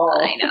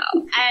I know,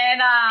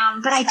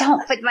 and but I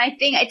don't. But my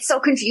thing, it's so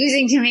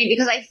confusing to me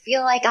because I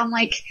feel like I'm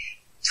like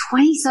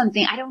 20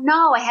 something. I don't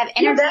know. I have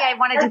energy. I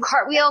want to do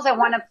cartwheels. I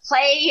want to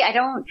play. I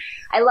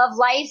love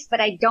life,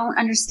 but I don't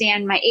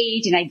understand my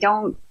age, and I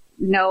don't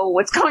know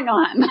what's going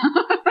on.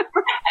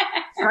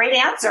 Great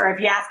answer,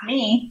 if you ask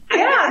me.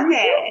 I love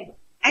it.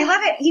 I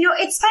love it. You know,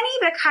 it's funny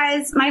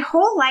because my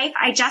whole life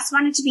I just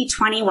wanted to be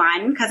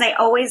 21 because I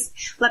always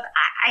look,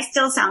 I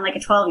still sound like a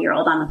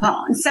 12-year-old on the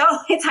phone. So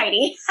it's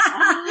Heidi.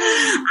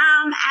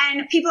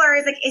 And people are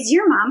always like, is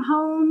your mom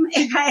home?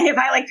 If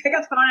I like pick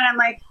up the phone and I'm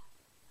like,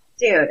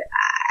 dude,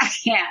 I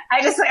can't.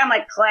 I'm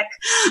like, click.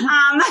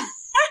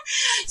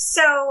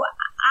 So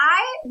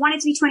I wanted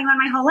to be 21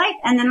 my whole life.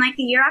 And then like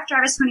the year after I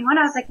was 21,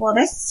 I was like, well,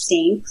 this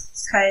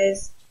stinks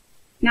because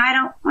now I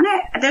don't want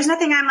to, there's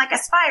nothing I'm like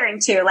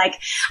aspiring to. Like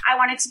I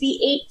wanted to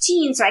be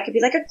 18 so I could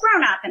be like a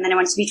grown up. And then I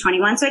wanted to be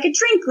 21 so I could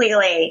drink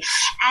legally.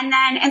 And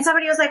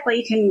somebody was like, well,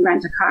 you can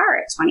rent a car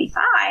at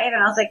 25. And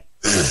I was like,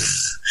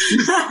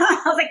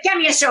 I was like, get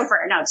me a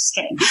chauffeur. No, just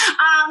kidding. But,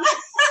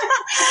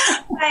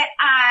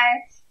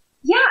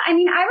 yeah, I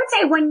mean, I would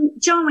say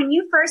Joan, when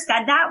you first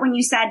said that, when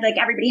you said like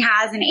everybody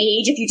has an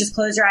age, if you just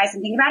close your eyes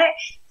and think about it,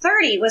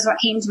 30 was what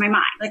came to my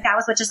mind. Like that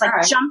was what just like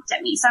jumped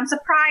at me. So I'm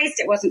surprised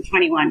it wasn't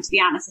 21, to be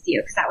honest with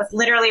you, because that was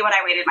literally what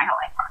I waited my whole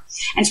life for.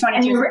 And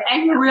 22.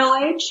 And your real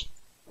age?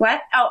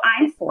 What? Oh,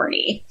 I'm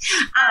 40.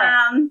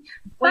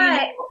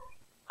 But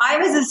I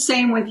was the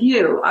same with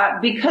you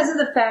because of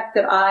the fact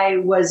that I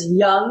was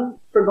young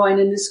for going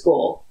into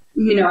school.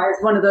 You know, I was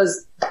one of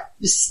those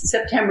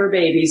September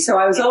babies, so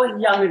I was always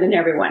younger than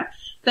everyone.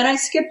 Then I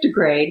skipped a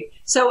grade,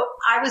 so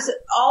I was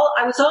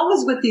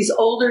always with these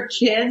older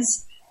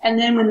kids. And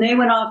then when they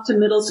went off to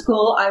middle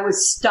school, I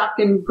was stuck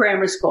in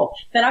grammar school.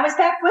 Then I was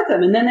back with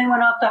them, and then they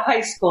went off to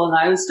high school, and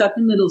I was stuck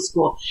in middle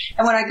school.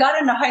 And when I got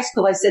into high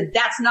school, I said,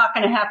 that's not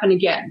going to happen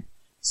again.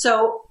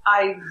 So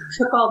I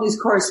took all these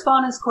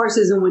correspondence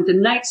courses and went to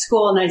night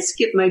school, and I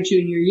skipped my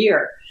junior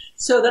year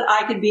so that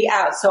I could be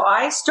out. So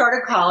I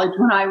started college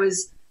when I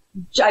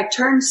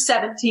turned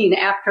 17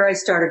 after I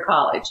started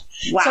college.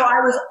 Wow. So I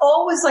was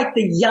always like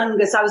the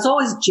youngest. I was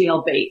always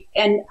jailbait,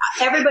 and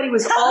everybody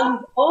was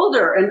always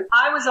older, and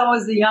I was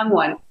always the young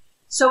one.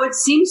 So it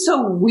seems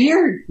so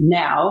weird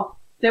now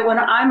that when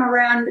I'm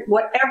around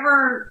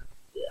whatever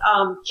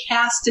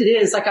cast it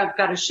is, like I've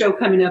got a show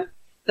coming up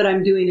that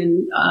I'm doing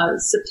in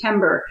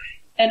September,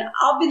 and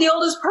I'll be the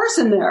oldest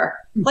person there.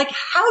 Like,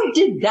 how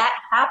did that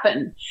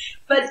happen?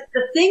 But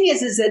the thing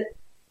is that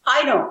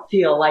I don't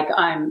feel like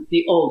I'm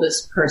the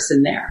oldest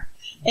person there.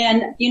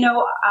 And, you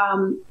know,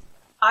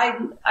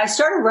 I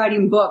started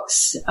writing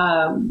books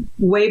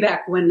way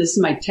back when. This is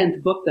my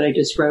 10th book that I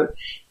just wrote.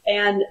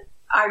 And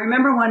I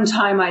remember one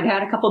time I'd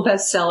had a couple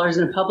bestsellers,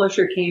 and a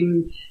publisher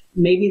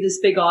made me this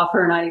big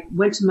offer, and I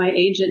went to my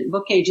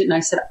book agent, and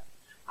I said,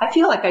 I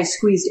feel like I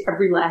squeezed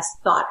every last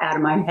thought out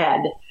of my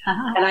head,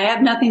 and I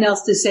have nothing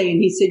else to say. And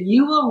he said,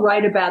 you will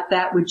write about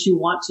that which you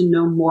want to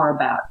know more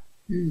about.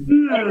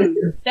 Mm-hmm. And it was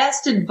the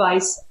best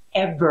advice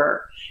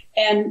ever.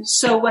 And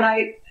so when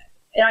I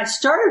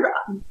started,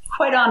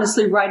 quite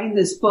honestly, writing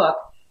this book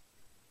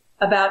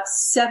about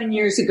 7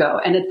 years ago.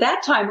 And at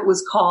that time it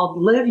was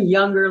called Live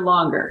Younger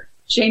Longer.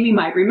 Jamie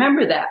might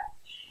remember that.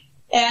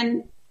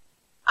 And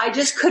I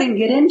just couldn't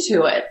get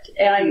into it.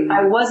 And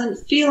I wasn't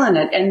feeling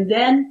it. And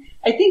then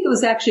I think it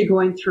was actually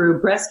going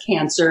through breast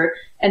cancer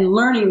and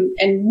learning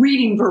and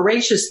reading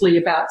voraciously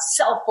about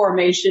cell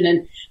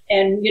formation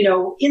and, you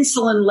know,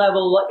 insulin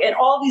level and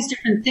all these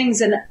different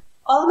things. And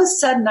all of a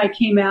sudden I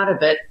came out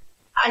of it.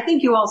 I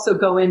think you also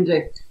go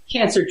into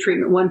cancer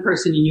treatment one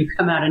person and you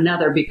come out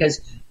another because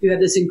you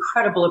have this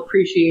incredible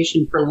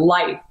appreciation for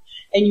life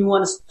and you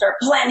want to start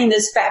planning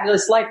this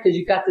fabulous life because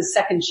you've got this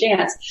second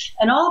chance.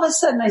 And all of a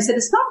sudden I said,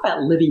 it's not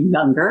about living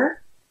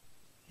younger.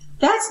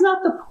 That's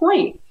not the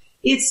point.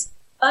 It's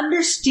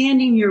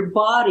understanding your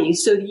body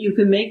so that you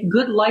can make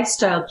good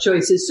lifestyle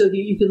choices so that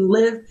you can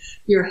live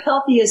your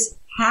healthiest,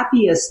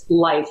 happiest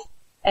life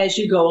as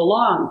you go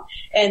along.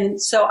 And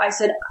so I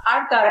said,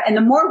 I've got it. And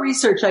the more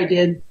research I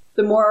did,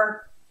 the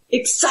more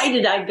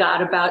excited I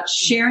got about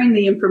sharing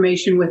the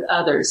information with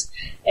others.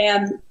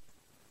 And,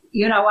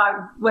 you know,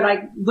 when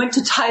I went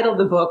to title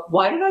the book,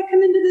 why did I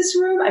come into this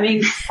room? I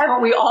mean,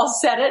 haven't we all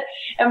said it?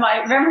 And I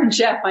remember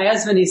Jeff, my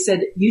husband, he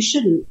said, you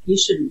shouldn't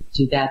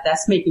do that.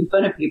 That's making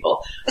fun of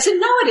people. I said,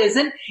 no, it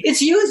isn't.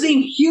 It's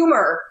using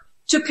humor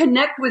to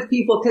connect with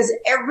people because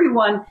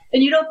everyone,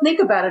 and you don't think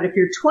about it if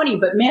you're 20,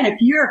 but man, if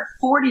you're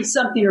 40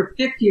 something or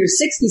 50 or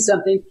 60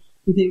 something,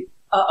 you think,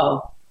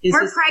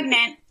 we're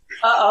pregnant.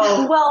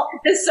 Well,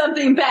 is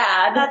something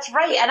bad. That's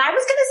right. And I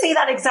was going to say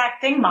that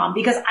exact thing, Mom,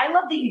 because I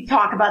love that you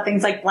talk about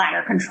things like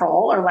bladder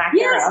control or lack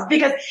thereof,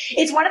 because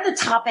it's one of the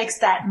topics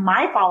that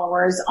my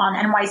followers on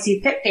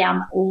NYC Fit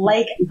Fam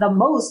like the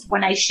most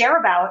when I share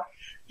about,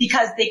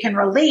 because they can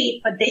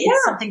relate, but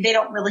it's something they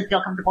don't really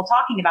feel comfortable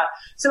talking about.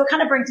 So it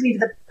kind of brings me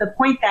to the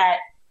point that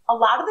a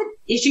lot of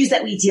the issues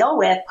that we deal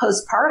with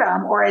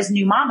postpartum or as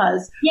new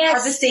mamas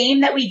are the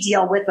same that we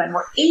deal with when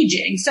we're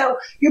aging. So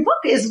your book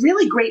is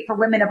really great for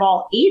women of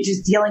all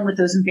ages dealing with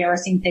those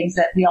embarrassing things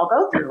that we all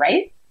go through,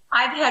 right?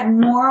 I've had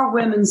more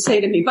women say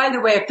to me, by the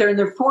way, if they're in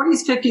their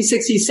 40s, 50s,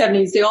 60s,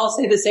 70s, they all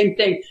say the same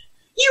thing.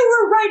 You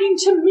were writing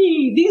to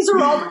me. These are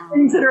all the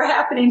things that are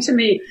happening to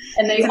me.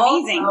 And they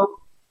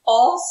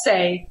all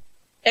say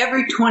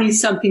every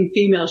 20-something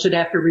female should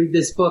have to read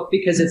this book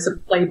because it's a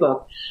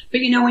playbook.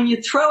 But, when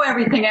you throw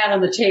everything out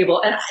on the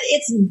table, and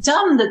it's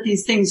dumb that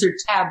these things are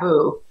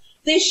taboo.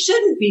 They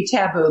shouldn't be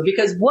taboo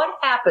because what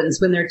happens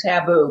when they're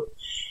taboo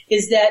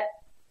is that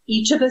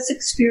each of us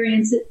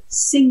experience it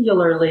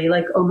singularly,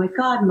 like, oh my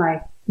God,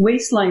 my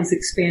waistline's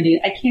expanding.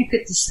 I can't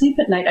get to sleep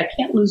at night. I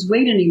can't lose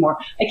weight anymore.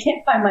 I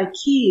can't find my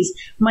keys.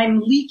 I'm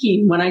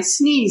leaking when I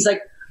sneeze.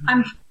 Like,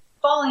 I'm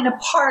falling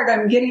apart.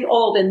 I'm getting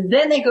old. And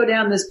then they go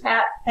down this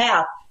path.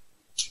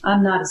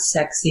 I'm not as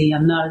sexy.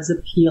 I'm not as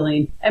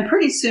appealing. And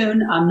pretty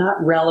soon I'm not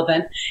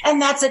relevant.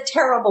 And that's a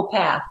terrible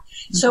path.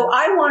 Mm-hmm. So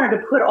I wanted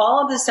to put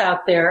all of this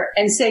out there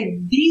and say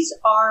these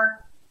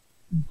are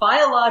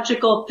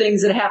biological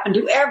things that happen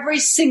to every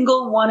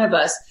single one of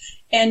us.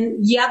 And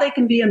yeah, they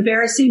can be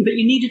embarrassing, but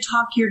you need to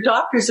talk to your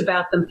doctors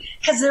about them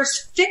because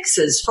there's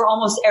fixes for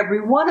almost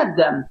every one of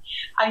them.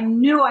 I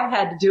knew I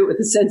had to do it with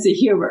a sense of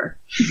humor.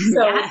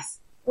 So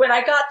when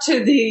I got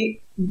to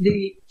the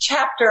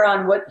chapter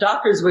on what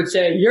doctors would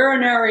say,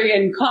 urinary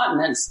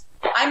incontinence,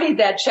 I made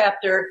that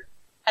chapter.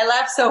 I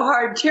laughed so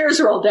hard, tears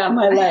rolled down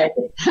my leg.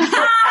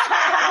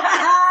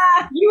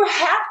 You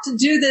have to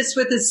do this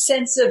with a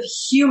sense of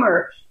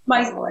humor.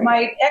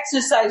 My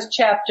exercise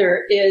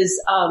chapter is,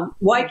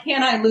 why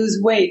can't I lose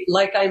weight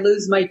like I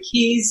lose my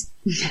keys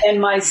and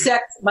my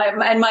sex,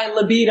 and my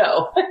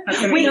libido?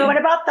 Wait, what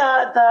about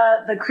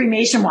the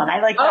cremation one?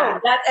 I like that. Oh,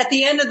 that at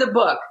the end of the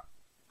book.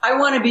 I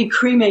want to be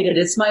cremated.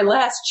 It's my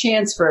last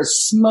chance for a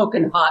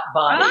smoking hot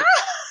body.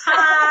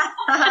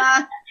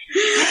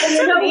 That's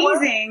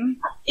amazing.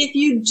 If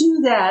you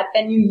do that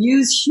and you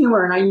use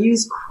humor, and I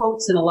use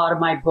quotes in a lot of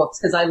my books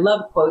because I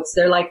love quotes.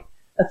 They're like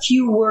a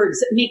few words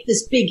that make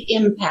this big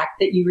impact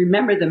that you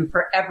remember them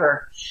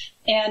forever.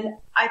 And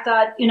I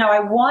thought,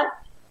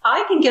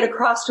 I can get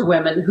across to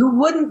women who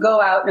wouldn't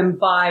go out and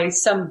buy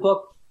some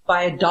book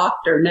by a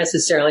doctor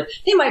necessarily.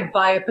 They might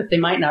buy it, but they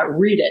might not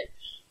read it.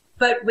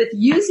 But with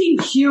using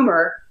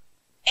humor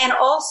and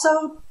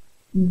also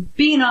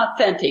being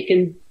authentic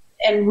and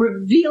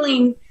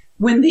revealing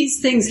when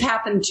these things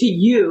happen to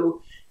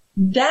you,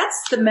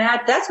 that's when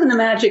the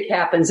magic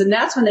happens. And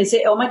that's when they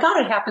say, oh my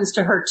God, it happens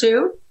to her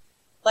too.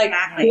 Like,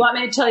 exactly. You want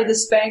me to tell you the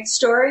Spanx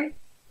story?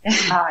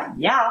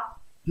 Yeah.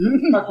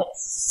 Okay.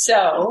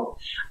 So,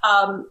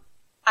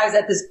 I was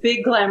at this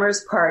big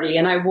glamorous party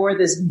and I wore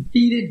this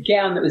beaded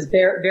gown that was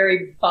very,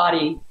 very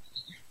body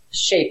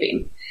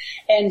shaping.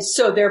 And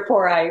so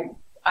therefore I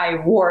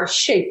wore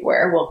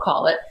shapewear, we'll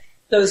call it,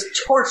 those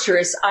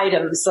torturous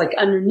items like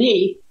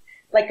underneath,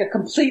 like a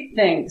complete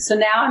thing. So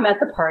now I'm at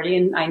the party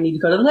and I need to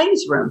go to the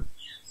ladies' room.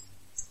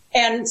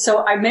 And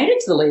so I made it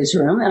to the ladies'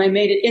 room and I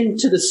made it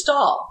into the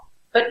stall.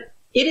 But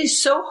it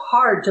is so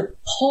hard to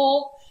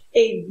pull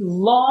a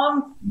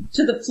long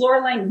to the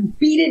floor length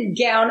beaded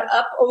gown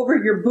up over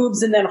your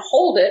boobs and then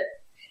hold it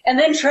and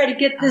then try to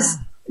get this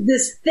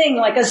thing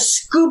like a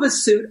scuba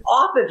suit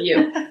off of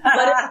you.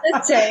 But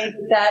let's say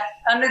that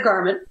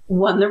undergarment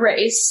won the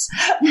race.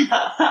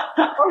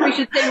 Or we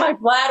should say my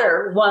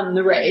bladder won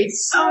the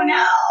race. Oh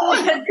no.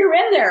 Because you're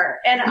in there.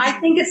 And I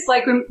think it's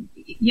like,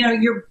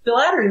 your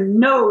bladder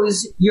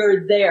knows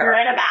you're there. You're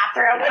in a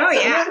bathroom. Oh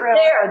yeah. You're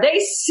there. They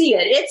see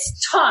it.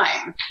 It's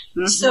time.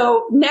 Mm-hmm.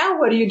 So now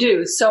what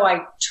do? So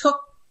I took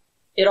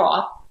it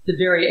off, the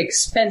very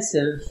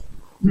expensive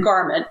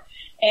garment.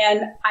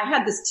 And I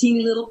had this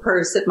teeny little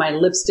purse that my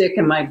lipstick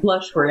and my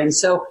blush were in.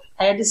 So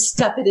I had to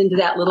stuff it into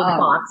that little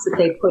box that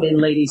they put in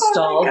ladies'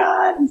 stalls. Oh my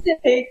God. And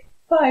say,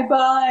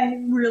 bye-bye,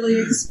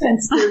 really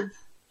expensive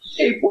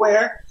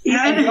shapewear.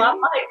 And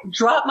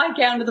drop my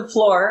gown to the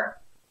floor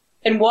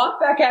and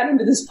walk back out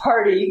into this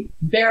party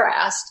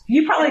bare-assed.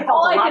 You probably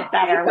felt a lot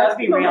better. Let's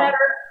be real. No matter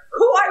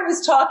who I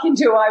was talking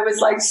to, I was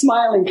like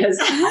smiling because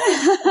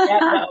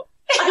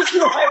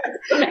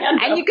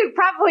and you could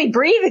probably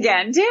breathe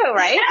again too,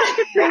 right?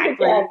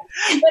 Exactly.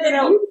 But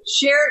you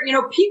share,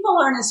 people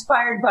aren't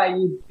inspired by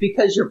you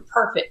because you're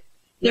perfect.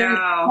 They're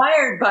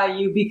inspired by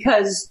you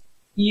because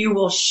you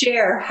will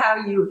share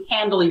how you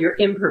handle your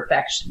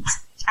imperfections.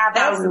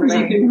 That's where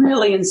you can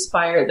really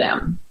inspire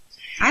them.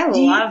 I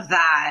love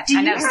that.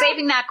 I know,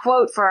 saving that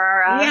quote for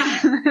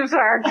our, for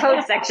our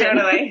quote section.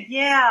 Totally.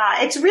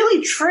 Yeah, it's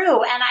really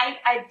true. And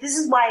this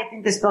is why I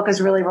think this book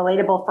is really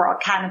relatable for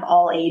kind of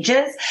all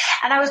ages.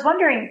 And I was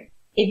wondering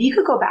if you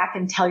could go back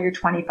and tell your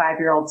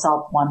 25-year-old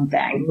self one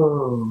thing,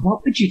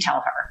 what would you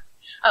tell her?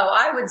 Oh,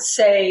 I would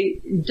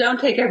say don't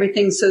take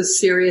everything so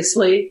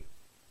seriously.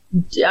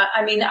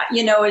 I mean,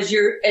 as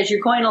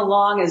you're going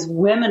along as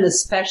women,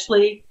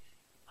 especially,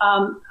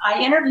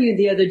 I interviewed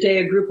the other day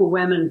a group of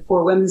women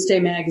for Women's Day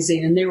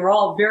magazine, and they were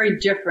all very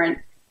different.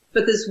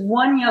 But this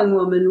one young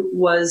woman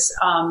was,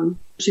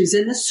 she was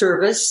in the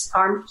service,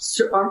 armed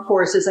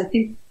forces, I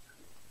think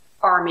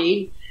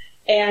Army,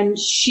 and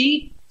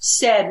she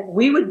said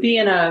we would be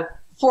in a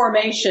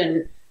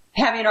formation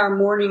having our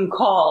morning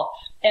call,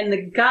 and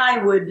the guy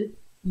would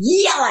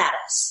yell at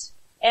us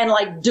and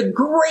like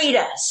degrade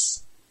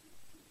us.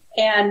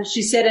 And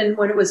she said, and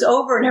when it was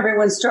over and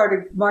everyone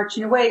started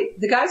marching away,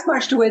 the guys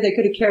marched away, they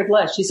could have cared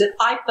less. She said,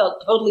 I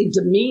felt totally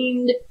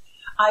demeaned.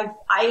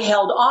 I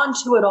held on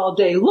to it all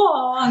day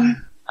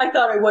long. I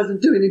thought I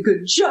wasn't doing a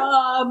good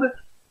job.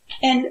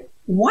 And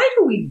why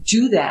do we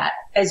do that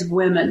as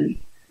women?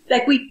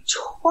 Like we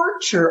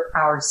torture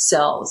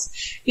ourselves.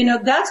 You know,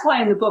 that's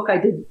why in the book I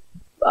did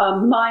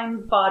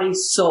mind, body,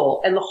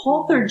 soul. And the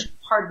whole third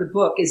part of the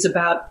book is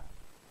about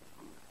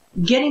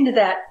getting to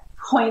that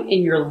point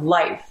in your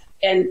life.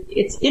 And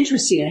it's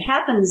interesting. It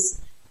happens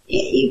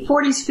 40s,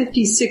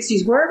 50s,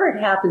 60s, wherever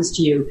it happens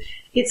to you.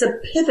 It's a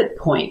pivot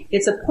point.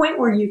 It's a point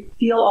where you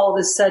feel all of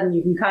a sudden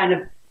you can kind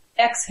of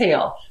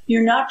exhale.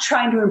 You're not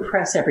trying to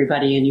impress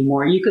everybody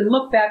anymore. You can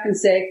look back and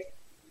say,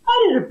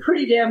 I did a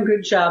pretty damn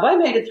good job. I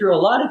made it through a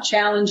lot of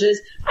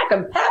challenges. I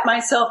can pat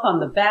myself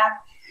on the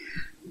back.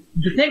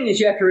 The thing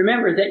is you have to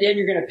remember that then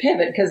you're going to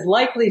pivot because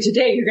likely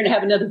today you're going to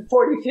have another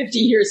 40, 50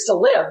 years to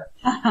live.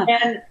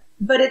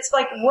 But it's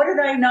like, what did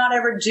I not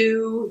ever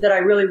do that I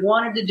really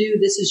wanted to do?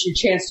 This is your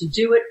chance to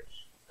do it.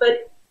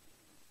 But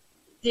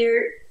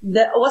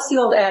what's the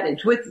old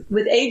adage?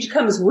 With age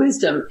comes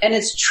wisdom, and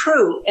it's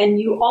true.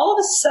 And you all of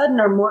a sudden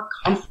are more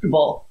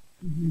comfortable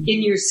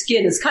in your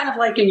skin. It's kind of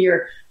like in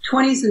your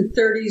 20s and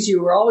 30s,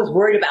 you were always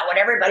worried about what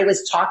everybody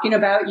was talking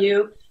about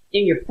you.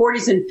 In your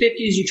 40s and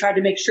 50s, you tried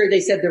to make sure they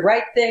said the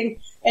right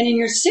thing. And in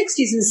your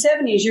 60s and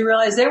 70s, you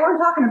realized they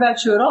weren't talking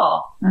about you at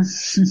all.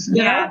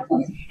 Yeah.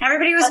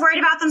 Everybody was worried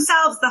about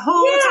themselves the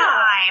whole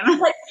time.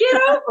 Like,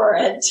 get over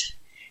it.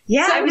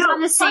 Yeah, so I was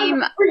on the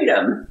same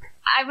freedom.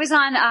 I was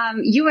on,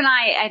 you and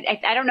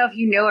I don't know if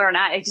you know it or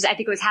not. I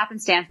think it was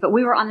happenstance, but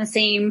we were on the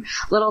same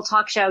little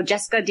talk show.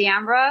 Jessica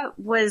D'Ambra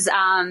was,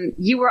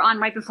 you were on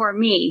right before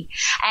me.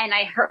 And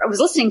I was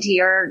listening to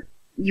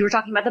you were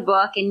talking about the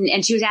book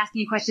and she was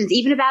asking you questions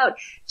even about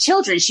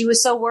children. She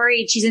was so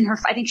worried. She's in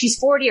I think she's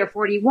 40 or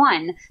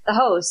 41, the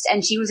host.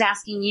 And she was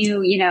asking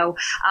you,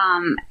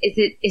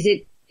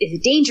 is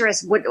it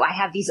dangerous? What do I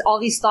have all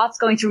these thoughts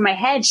going through my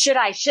head? Should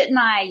I, shouldn't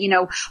I?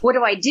 What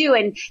do I do?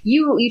 And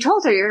you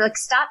told her, you're like,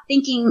 stop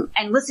thinking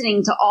and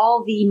listening to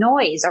all the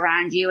noise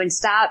around you and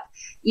stop,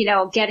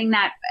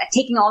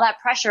 taking all that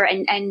pressure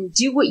and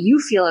do what you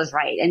feel is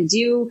right and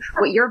do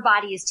what your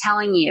body is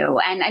telling you.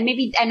 And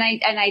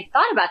I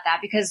thought about that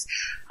because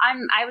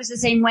I was the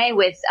same way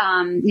with,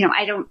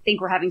 I don't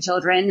think we're having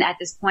children at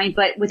this point,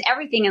 but with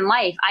everything in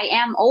life, I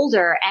am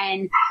older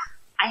and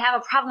I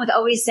have a problem with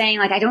always saying,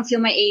 like, I don't feel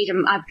my age.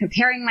 I'm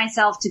comparing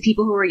myself to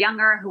people who are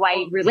younger, who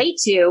I relate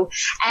to.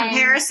 And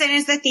comparison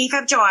is the thief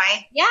of joy.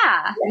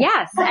 Yeah.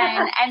 Yes.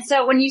 And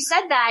so when you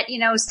said that,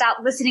 stop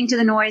listening to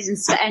the noise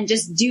and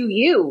just do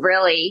you,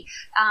 really.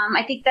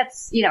 I think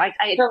that's,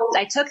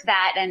 I took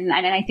that and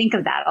I think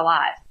of that a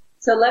lot.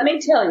 So let me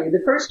tell you,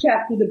 the first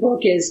chapter of the book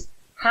is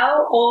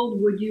how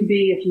old would you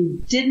be if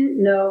you didn't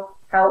know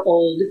how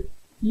old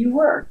you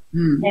were?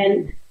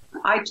 And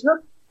I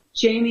took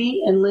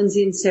Jamie and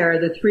Lindsay and Sarah,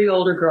 the three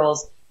older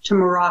girls, to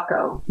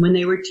Morocco when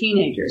they were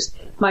teenagers.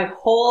 My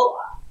whole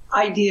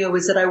idea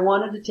was that I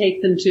wanted to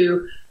take them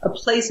to a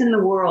place in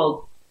the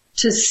world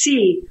to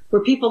see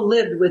where people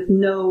lived with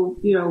no,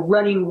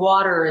 running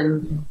water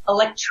and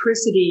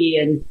electricity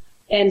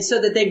and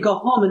so that they'd go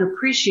home and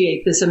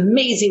appreciate this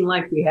amazing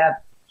life we have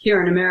here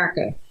in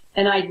America.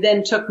 And I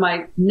then took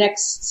my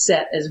next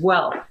set as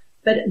well.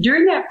 But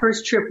during that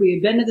first trip, we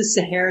had been to the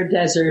Sahara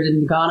Desert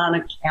and gone on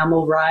a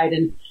camel ride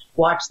and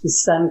watch the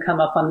sun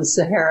come up on the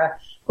Sahara.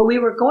 But we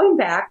were going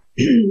back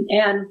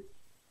and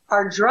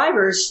our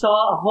driver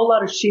saw a whole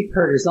lot of sheep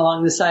herders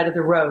along the side of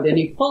the road. And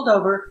he pulled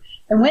over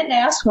and went and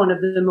asked one of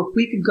them if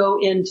we could go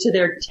into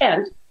their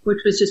tent, which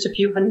was just a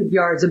few hundred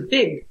yards, a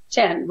big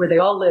tent where they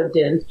all lived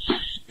in.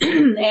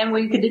 And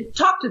we could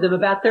talk to them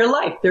about their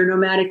life, their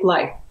nomadic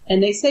life.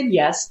 And they said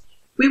yes.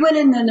 We went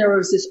in and there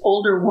was this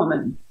older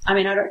woman. I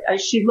mean,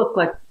 she looked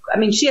like,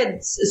 she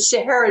had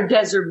Sahara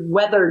Desert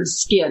weathered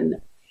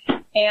skin.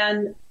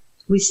 And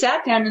we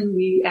sat down and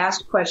we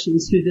asked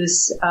questions through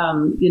this,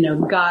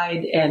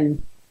 guide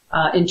and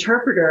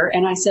interpreter.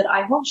 And I said,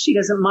 I hope she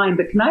doesn't mind,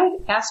 but can I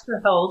ask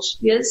her how old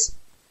she is?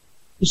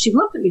 And she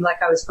looked at me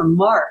like I was from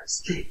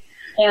Mars.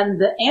 And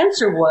the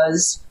answer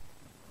was,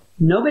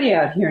 nobody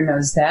out here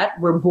knows that.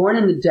 We're born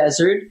in the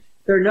desert.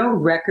 There are no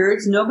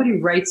records. Nobody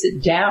writes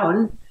it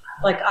down.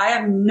 Like, I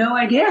have no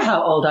idea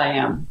how old I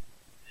am.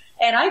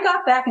 And I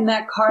got back in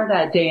that car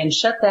that day and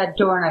shut that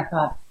door and I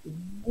thought,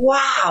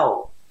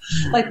 wow.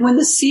 Like when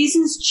the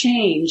seasons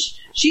change,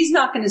 she's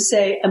not going to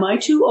say, am I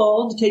too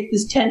old to take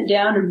this tent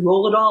down and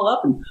roll it all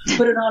up and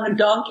put it on a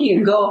donkey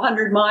and go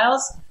 100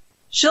 miles?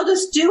 She'll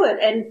just do it.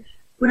 And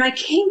when I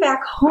came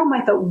back home,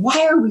 I thought,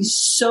 why are we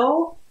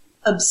so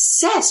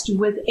obsessed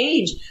with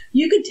age.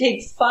 You could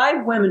take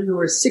 5 women who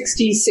are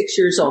 66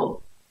 years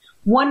old.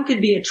 One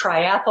could be a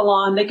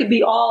triathlon. They could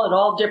be all at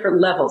all different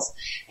levels.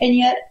 And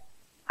yet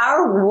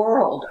our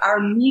world, our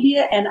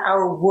media and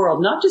our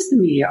world, not just the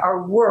media,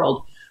 our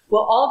world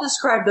will all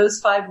describe those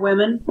 5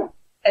 women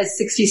as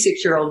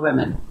 66-year-old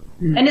women.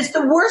 Mm. And it's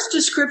the worst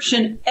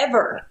description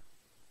ever.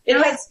 It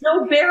has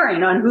no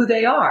bearing on who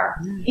they are.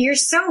 You're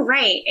so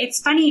right.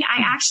 It's funny.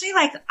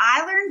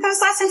 I learned those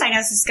lessons. I know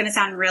this is going to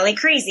sound really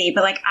crazy,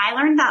 but I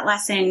learned that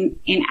lesson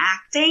in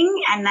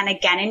acting and then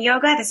again in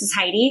yoga. This is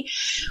Heidi.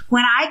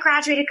 When I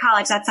graduated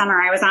college that summer,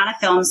 I was on a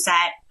film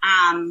set.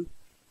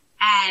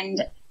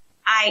 And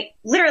I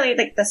literally,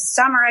 the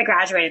summer I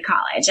graduated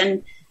college,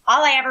 and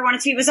all I ever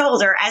wanted to be was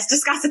older, as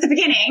discussed at the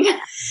beginning.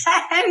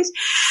 and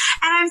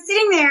I'm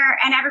sitting there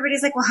and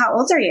everybody's like, well, how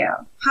old are you?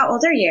 How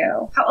old are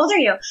you? How old are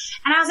you?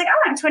 And I was like,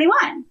 oh, I'm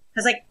 21.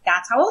 Because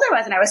that's how old I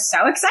was. And I was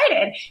so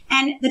excited.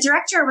 And the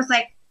director was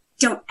like,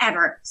 don't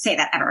ever say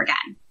that ever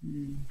again.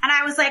 Mm. And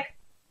I was like,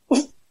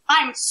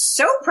 I'm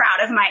so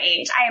proud of my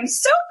age. I am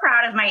so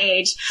proud of my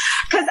age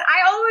because I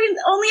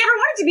only ever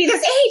wanted to be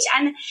this age.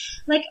 And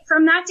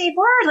from that day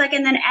forward,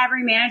 and then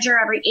every manager,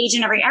 every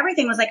agent,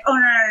 everything was like, oh,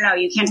 no,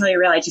 you can't tell your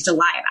real age. You have to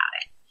lie about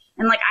it.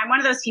 And I'm one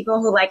of those people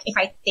who if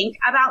I think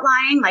about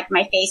lying,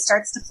 my face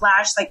starts to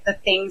flash, the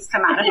things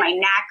come out of my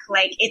neck,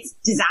 it's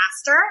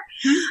disaster.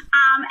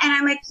 And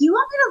I'm like, you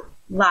want me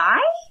to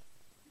lie?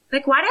 Why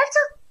do I have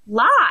to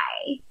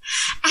lie?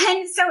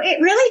 And so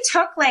it really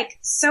took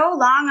so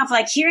long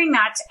of hearing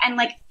that and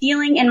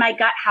feeling in my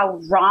gut how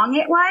wrong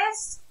it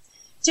was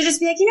to just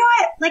be you know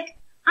what,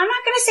 I'm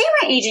not going to say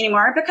my age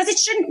anymore because it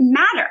shouldn't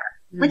matter.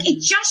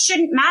 It just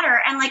shouldn't matter.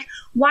 And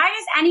why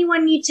does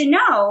anyone need to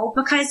know?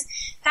 Because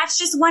that's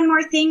just one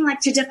more thing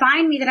to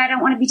define me that I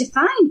don't want to be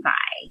defined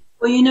by.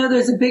 Well,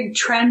 there's a big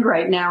trend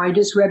right now. I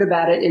just read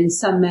about it in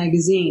some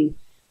magazine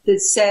that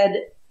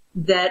said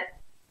that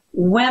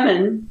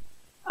women,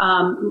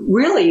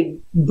 really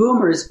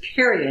boomers,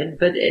 period,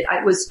 but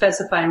I was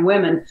specifying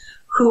women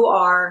who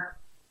are,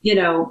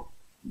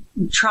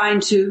 trying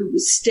to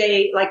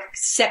stay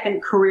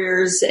second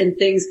careers and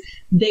things.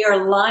 They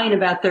are lying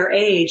about their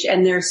age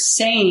and they're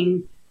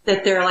saying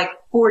that they're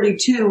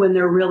 42 when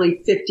they're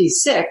really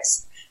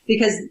 56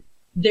 because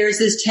there's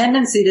this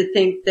tendency to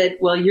think that,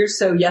 well, you're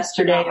so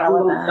yesterday, I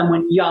want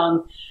someone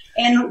young.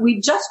 And we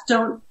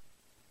don't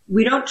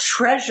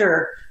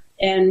treasure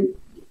and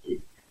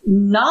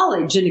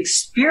knowledge and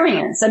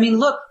experience. I mean,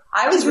 look,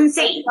 I was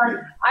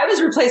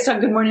replaced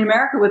on Good Morning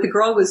America with a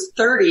girl who was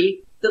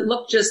 30 that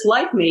looked just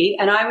like me,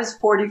 and I was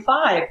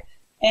 45.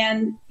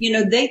 And,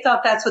 they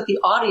thought that's what the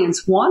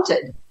audience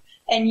wanted.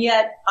 And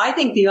yet, I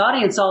think the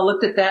audience all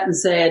looked at that and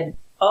said,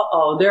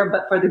 there,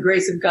 but for the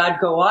grace of God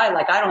go I.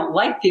 I don't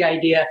like the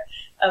idea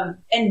of,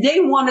 and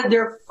they wanted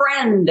their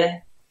friend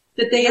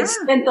that they had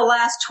spent the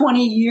last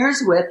 20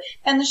 years with,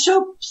 and the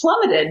show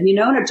plummeted, and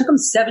it took them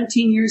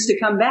 17 years to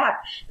come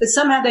back. But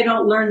somehow they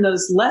don't learn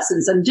those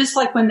lessons. And just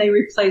like when they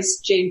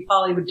replaced Jane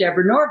Pauley with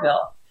Deborah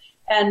Norville,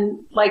 and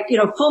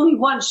fool me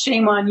once,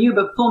 shame on you,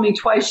 but fool me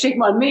twice,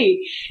 shame on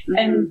me.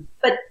 Mm-hmm.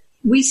 But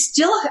we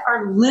still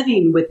are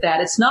living with that.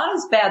 It's not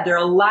as bad. They're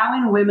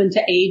allowing women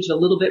to age a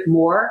little bit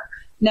more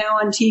now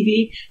on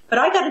TV. But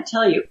I got to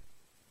tell you,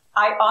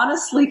 I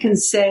honestly can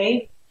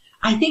say,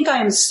 I think I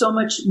am so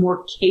much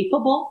more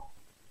capable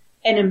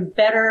and am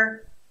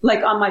better,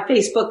 on my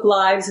Facebook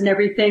lives and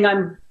everything.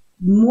 I'm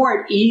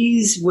more at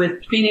ease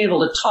with being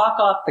able to talk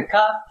off the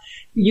cuff.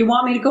 You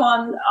want me to go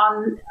on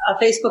a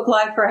Facebook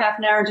Live for half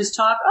an hour and just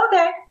talk?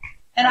 Okay.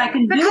 And I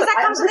can do it. Because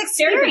that comes with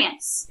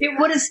experience. It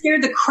would have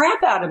scared the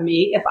crap out of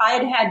me if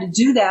I had to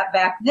do that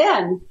back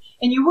then.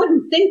 And you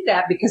wouldn't think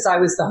that because I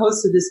was the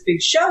host of this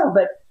big show,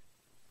 but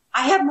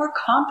I have more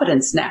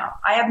confidence now.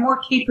 I have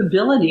more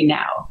capability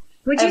now.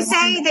 Would you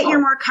say that you're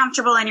more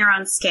comfortable in your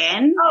own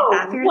skin?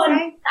 Oh,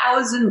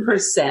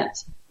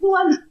 1,000%.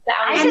 1,000%.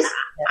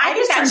 I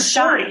just turned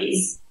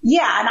 40.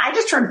 Yeah, and I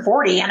just turned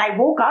 40, and I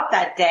woke up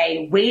that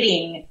day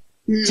waiting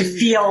to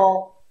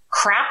feel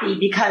crappy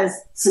because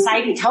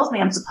society tells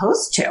me I'm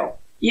supposed to.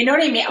 You know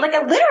what I mean?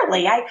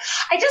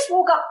 I just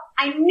woke up.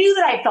 I knew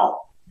that I felt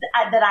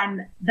that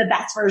I'm the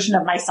best version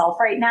of myself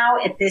right now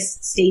at this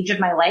stage of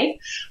my life.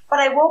 But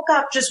I woke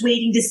up just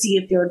waiting to see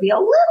if there would be a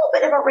little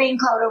bit of a rain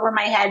cloud over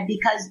my head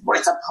because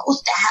we're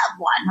supposed to have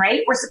one,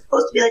 right? We're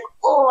supposed to be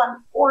oh,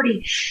 I'm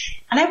 40.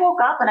 And I woke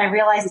up and I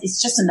realized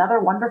it's just another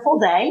wonderful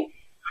day.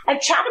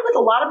 I've chatted with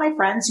a lot of my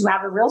friends who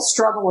have a real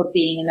struggle with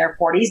being in their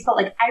 40s,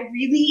 but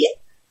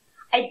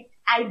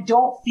I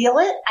don't feel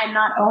it. I'm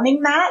not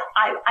owning that.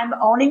 I'm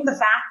owning the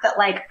fact that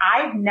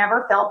I've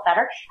never felt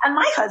better. And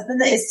my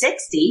husband is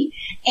 60,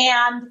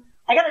 and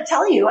I got to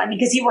tell you,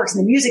 because he works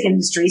in the music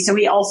industry, so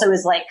he also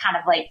is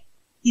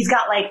he's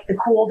got the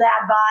cool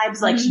dad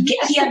vibes.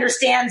 He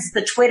understands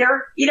the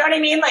Twitter. You know what I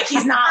mean?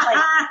 He's not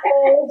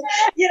old.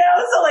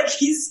 So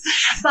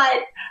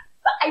but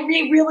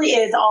it really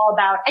is all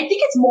about. I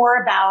think it's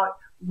more about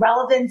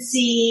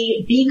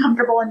relevancy, being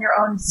comfortable in your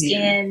own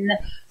skin,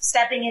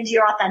 stepping into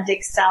your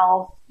authentic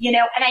self, you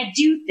know, and I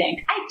do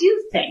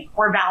think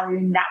we're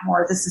valuing that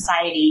more as a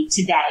society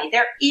today.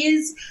 There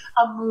is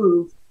a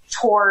move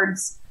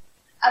towards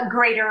a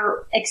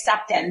greater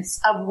acceptance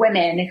of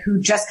women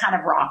who just kind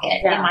of rock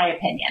it, in my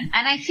opinion.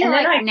 And I feel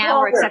like now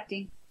we're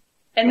accepting.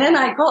 And then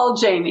I called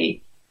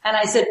Jamie and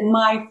I said,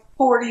 my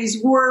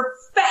 40s were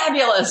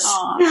fabulous.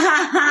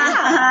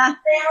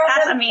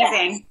 That's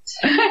amazing.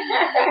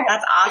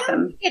 That's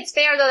awesome. It's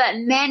fair though that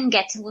men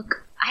get to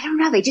look, I don't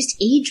know, they just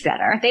age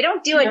better. They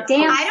don't do a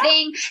damn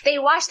thing. They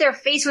wash their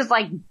face with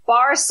like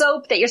bar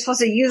soap that you're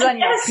supposed to use on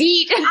your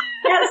feet.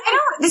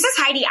 This is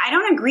Heidi. I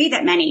don't agree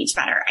that men age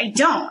better. I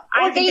don't.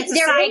 I think that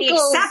society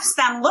accepts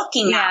them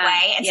looking that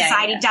way, and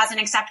society doesn't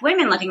accept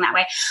women looking that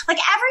way. Like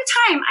every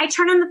time I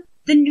turn on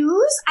the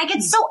news, I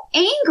get so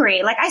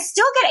angry. Like I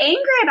still get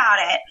angry about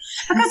it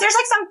because there's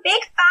like some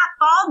big fat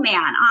bald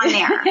man on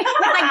there with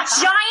like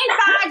giant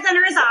bags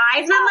under his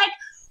eyes, and I'm like,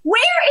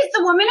 where is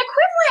the woman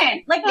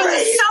equivalent? Like, this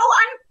is so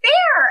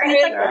unfair. And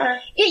it's like,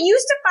 it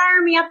used to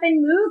fire me up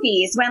in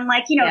movies when,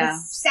 like, you know, the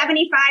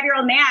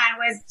 75-year-old man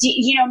was,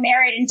 you know,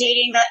 married and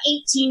dating the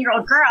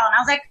 18-year-old girl. And I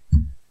was like,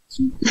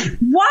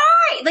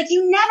 why? Like,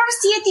 you never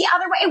see it the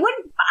other way. It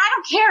wouldn't, I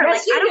don't care.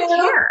 Yes, like, I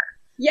don't care.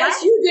 Yes,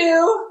 what? you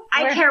do.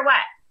 I care what?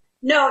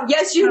 No,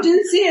 yes, you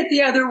do see it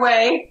the other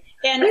way.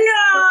 And No. You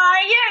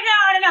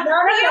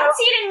don't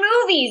see it in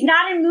movies.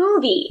 Not in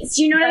movies.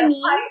 You know what I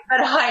mean?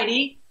 But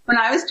Heidi, when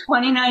I was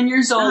 29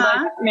 years old,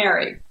 I got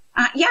married.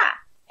 Yeah.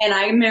 And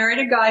I married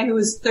a guy who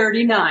was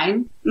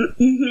 39.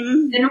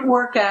 Mm-hmm. Didn't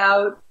work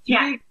out.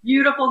 Three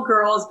beautiful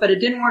girls, but it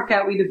didn't work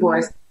out. We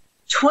divorced.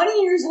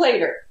 20 years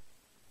later,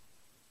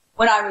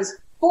 when I was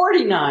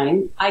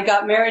 49, I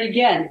got married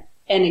again.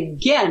 And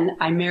again,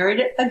 I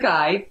married a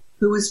guy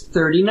who was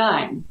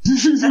 39.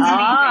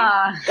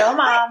 Go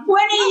Mom.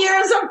 20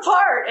 years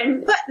apart.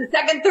 And the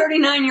second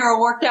 39-year-old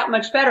worked out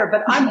much better.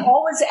 But I'm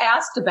always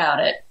asked about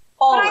it.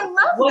 But I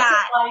love What's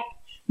that. it like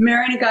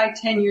marrying a guy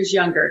 10 years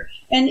younger?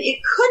 And it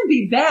could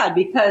be bad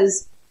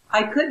because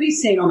I could be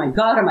saying, oh my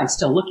God, am I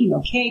still looking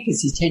okay because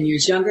he's 10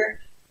 years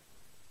younger?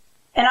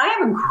 And I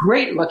have a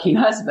great looking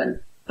husband,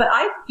 but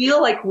I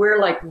feel like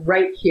we're like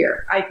right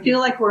here. I feel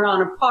like we're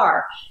on a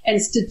par. And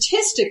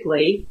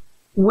statistically,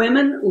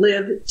 women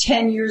live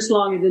 10 years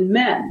longer than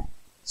men.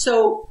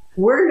 So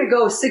we're going to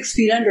go 6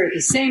 feet under at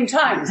the same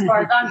time as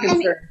far as I'm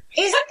concerned.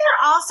 Isn't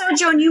there also,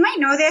 Joan, you might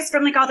know this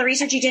from like all the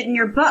research you did in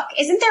your book,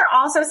 isn't there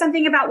also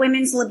something about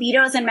women's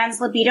libidos and men's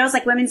libidos?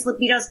 Like women's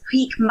libidos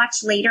peak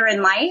much later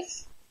in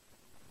life?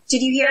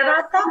 Did you hear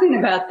about that? Talking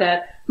about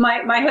that.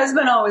 My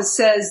husband always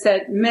says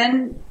that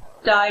men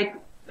die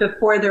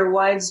before their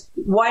wives.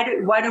 Why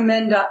do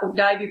men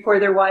die before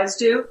their wives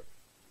do?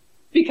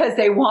 Because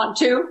they want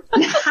to.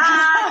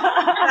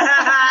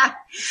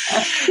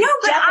 No,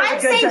 but Jeff I'm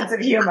has a good saying, sense of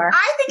humor.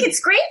 I think it's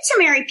great to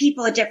marry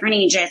people at different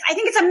ages. I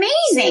think it's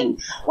amazing.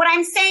 What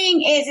I'm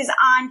saying is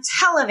on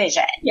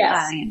television.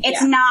 Yes.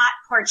 It's not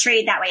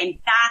portrayed that way, and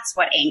that's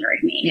what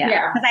angered me.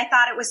 Yeah. Because I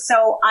thought it was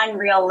so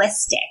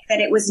unrealistic that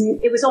it was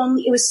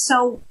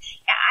so,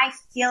 I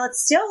feel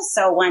it's still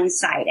so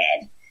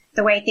one-sided,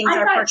 the way things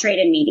are portrayed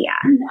in media.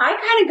 I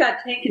kind of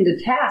got taken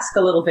to task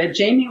a little bit.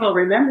 Jamie will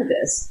remember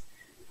this.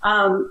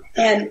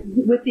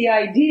 And with the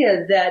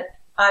idea that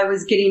I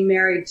was getting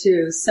married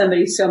to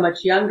somebody so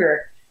much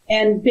younger.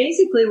 And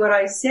basically what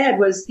I said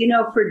was, you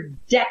know, for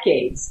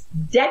decades.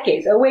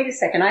 Oh, wait a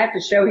second. I have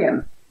to show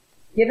him.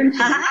 Give him to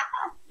me.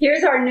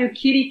 Here's our new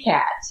kitty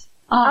cat.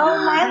 Oh,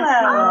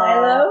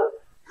 Milo.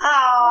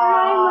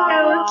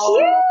 Oh, so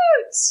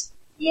cute.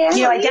 Yeah.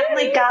 You know, I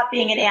definitely got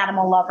being an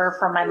animal lover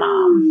from my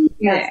mom.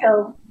 Yeah.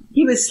 So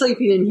he was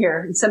sleeping in here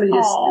and somebody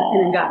just snuck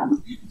in and got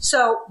him.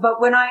 So, but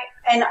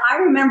I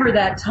remember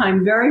that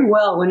time very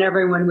well when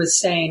everyone was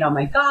saying, oh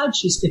my God,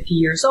 she's 50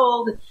 years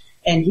old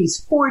and he's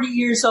 40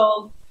 years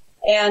old.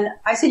 And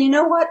I said, you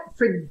know what?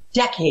 For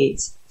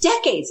decades,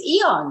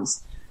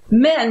 eons,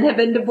 men have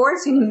been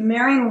divorcing and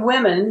marrying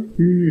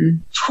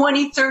women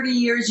 20, 30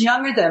 years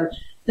younger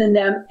than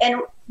them.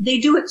 And they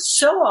do it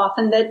so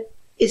often that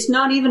it's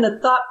not even a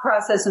thought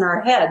process in our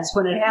heads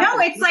when it happens. No,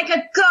 it's like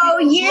a go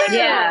you.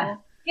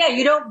 Yeah,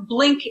 you don't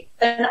blink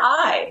an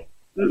eye.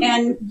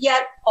 And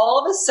yet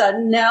all of a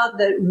sudden now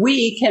that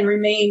we can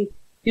remain,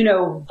 you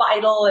know,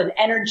 vital and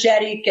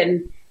energetic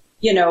and,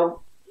 you know,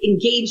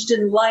 engaged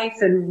in life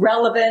and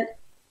relevant,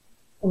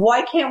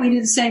 why can't we do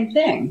the same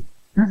thing?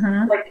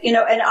 Mm-hmm. Like, you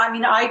know, and I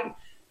mean,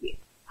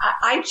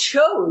 I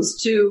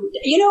chose to,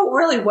 you know, it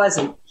really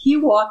wasn't. He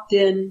walked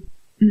in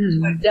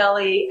to a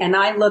deli and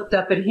I looked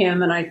up at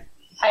him and I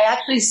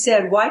actually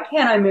said, why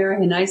can't I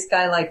marry a nice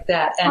guy like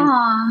that?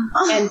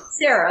 And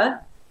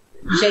Sarah,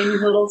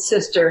 Jamie's little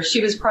sister,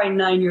 she was probably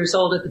 9 years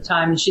old at the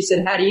time, and she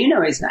said, how do you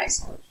know he's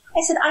nice?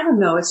 I said, I don't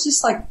know. It's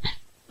just like,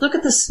 look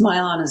at the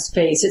smile on his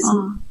face.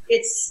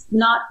 It's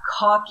not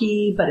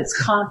cocky, but it's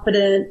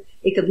confident.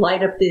 It could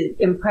light up the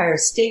Empire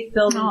State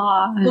Building.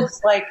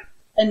 Looks like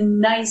a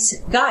nice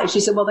guy. She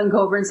said, well, then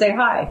go over and say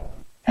hi.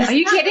 Are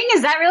you kidding?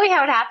 Is that really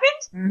how it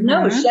happened?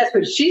 No, that's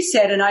what she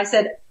said. And I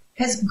said,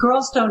 because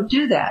girls don't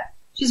do that.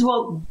 She said,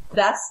 well,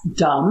 that's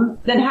dumb.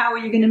 Then how are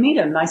you going to meet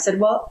him? And I said,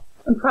 well,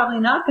 I'm probably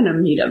not going to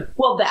meet him.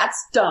 Well,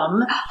 that's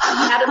dumb.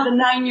 Out of the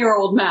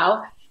 9-year-old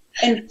mouth.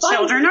 And finally,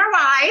 children are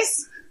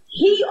wise.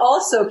 he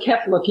also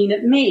kept looking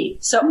at me.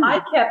 So I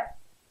kept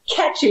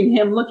catching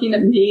him looking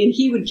at me, and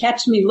he would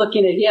catch me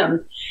looking at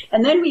him.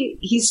 And then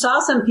he saw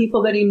some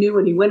people that he knew,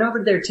 and he went over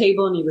to their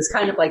table, and he was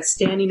kind of like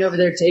standing over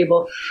their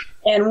table.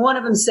 And one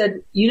of them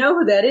said, "You know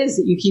who that is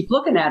that you keep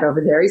looking at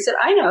over there?" He said,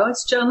 "I know,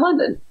 it's Joan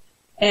London."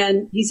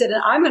 And he said,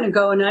 "I'm going to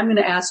go and I'm going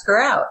to ask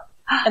her out."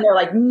 And they're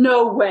like,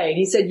 "No way." And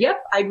he said,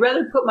 "Yep, I'd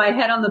rather put my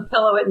head on the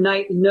pillow at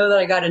night and know that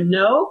I got a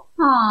no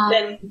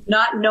than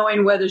not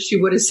knowing whether she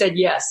would have said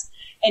yes."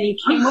 And he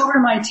came over to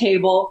my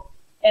table,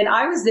 and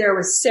I was there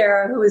with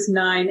Sarah, who is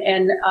 9,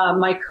 and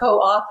my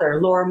co-author,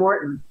 Laura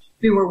Morton.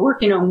 We were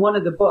working on one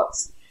of the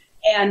books.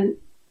 And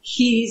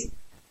he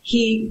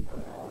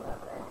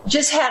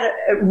just had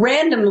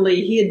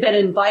randomly, he had been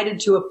invited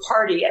to a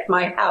party at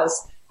my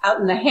house out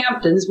in the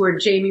Hamptons, where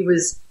Jamie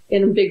was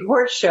in a big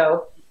horse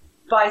show,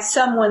 by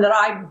someone that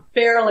I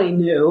barely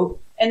knew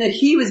and that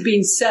he was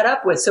being set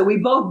up with. So we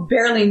both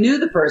barely knew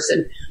the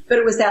person, but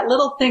it was that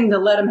little thing to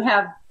let him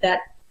have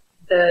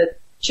the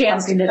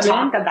chance to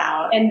talk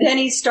about. And then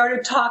he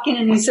started talking,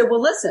 and he said, "Well,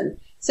 listen,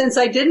 since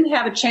I didn't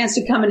have a chance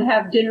to come and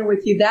have dinner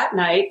with you that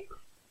night,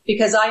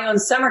 because I own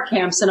summer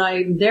camps and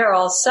I'm there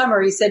all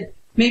summer," he said,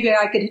 "maybe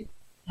I could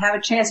have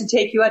a chance to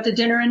take you out to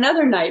dinner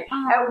another night."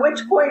 At which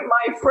point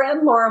my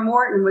friend Laura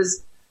Morton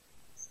was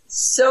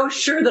so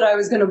sure that I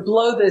was going to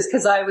blow this,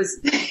 because I was,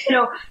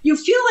 you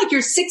feel like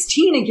you're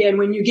 16 again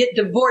when you get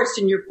divorced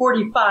and you're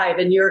 45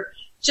 and you're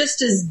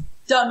just as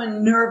dumb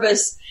and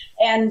nervous.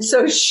 And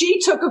so she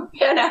took a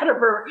pen out of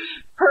her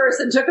purse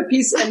and took a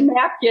piece of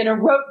napkin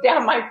and wrote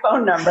down my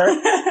phone number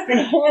and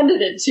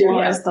handed it to him.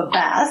 It was the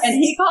best. And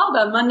he called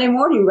on Monday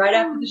morning right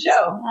after the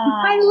show.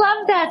 I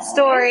love that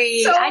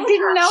story. So I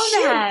didn't know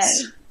cute. that.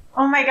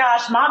 Oh my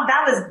gosh, Mom,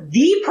 that was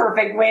the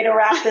perfect way to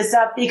wrap this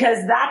up, because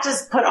that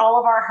just put all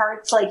of our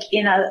hearts like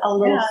in a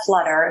little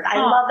flutter. I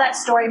love that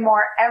story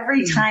more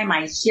every time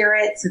I hear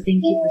it. So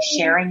thank you for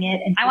sharing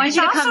it. And I want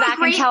you to come back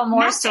and tell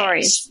more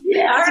stories.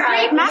 Yeah, It's a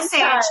great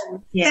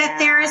message Yeah. that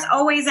there is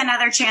always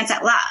another chance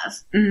at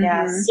love.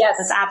 Yes,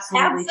 that's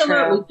absolutely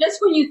true. Just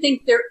when you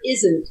think there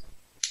isn't,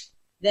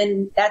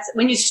 then that's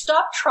when you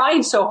stop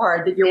trying so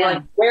hard that you're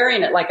like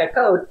wearing it like a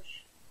coat.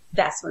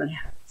 That's when it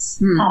happens.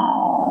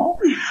 Oh,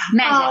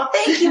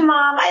 thank you,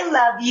 Mom. I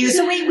love you.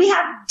 So we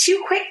have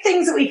 2 quick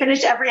things that we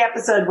finish every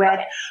episode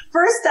with.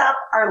 First up,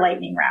 our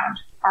lightning round.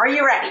 Are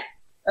you ready?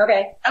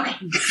 Okay. Okay.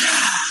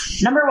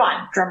 Number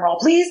 1, drum roll,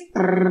 please.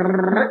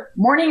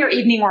 Morning or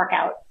evening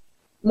workout?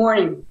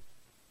 Morning.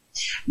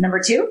 Number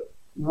 2,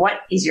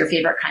 what is your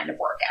favorite kind of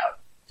workout?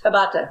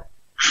 Tabata.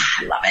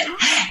 I love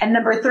it. And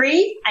number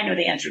 3, I know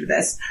the answer to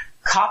this.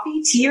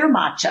 Coffee, tea, or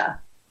matcha?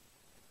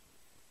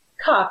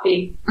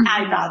 Coffee.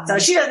 I thought so.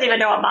 She doesn't even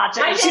know what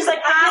matcha is. She's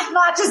like,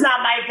 matcha's not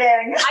my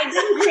thing. I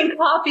didn't drink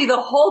coffee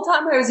the whole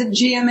time I was at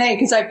GMA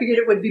because I figured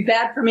it would be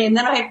bad for me. And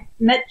then I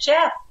met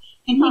Jeff,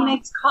 and he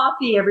makes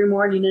coffee every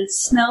morning, and it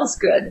smells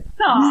good.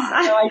 So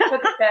I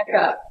took it back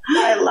up.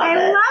 I love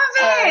it.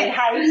 All right,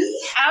 Heidi.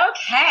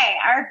 Okay,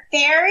 our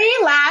very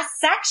last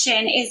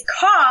section is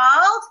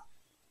called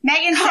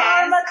Megan says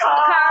Karma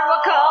call. Karma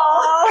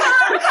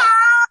call.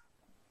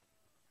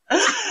 I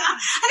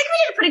think we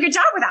did a pretty good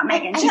job without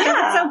Megan. She does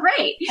it so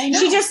great.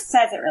 She just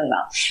says it really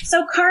well.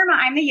 So karma,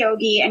 I'm the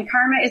yogi, and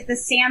karma is the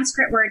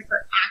Sanskrit word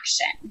for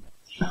action.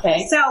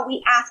 Okay. So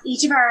we ask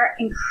each of our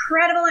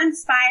incredible,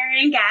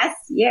 inspiring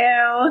guests,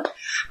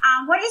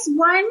 what is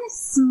one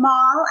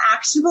small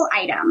actionable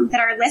item that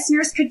our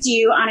listeners could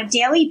do on a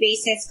daily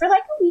basis for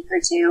like a week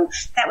or 2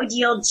 that would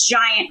yield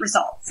giant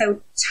results?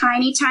 So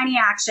tiny, tiny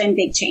action,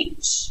 big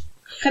change.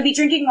 Could be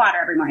drinking water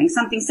every morning,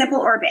 something simple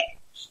or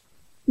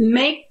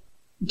big.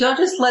 Don't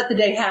just let the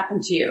day happen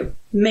to you.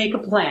 Make a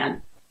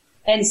plan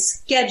and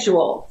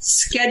schedule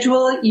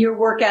your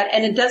workout.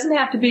 And it doesn't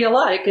have to be a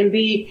lot. It can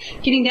be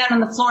getting down on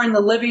the floor in the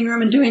living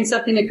room and doing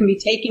something. That can be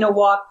taking a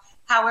walk,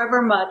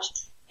 however much,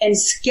 and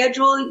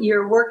schedule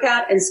your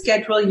workout and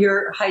schedule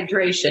your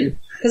hydration.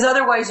 Because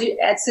otherwise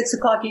at 6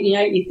 o'clock at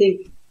night, you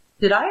think,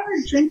 did I ever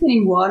drink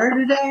any water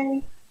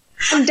today?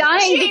 I'm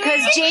dying because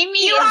Jamie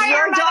is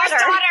your daughter.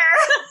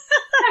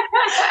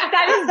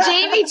 That is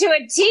Jamie to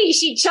a T.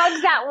 She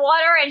chugs that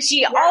water, and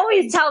she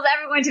always tells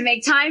everyone to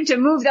make time to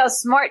move those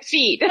smart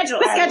feet. Schedule.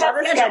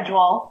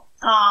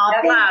 Aw,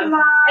 thank you,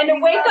 Mom. And to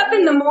wake up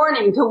in the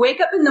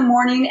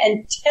morning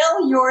and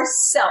tell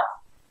yourself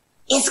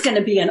it's going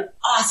to be an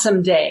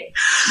awesome day.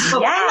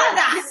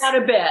 Yes. Out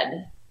of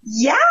bed.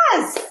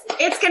 Yes.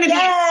 It's going to be an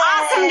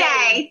awesome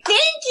day. Thank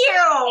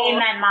you.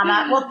 Amen,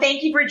 Mama. Well,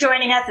 thank you for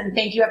joining us, and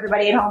thank you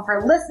everybody at home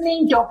for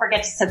listening. Don't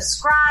forget to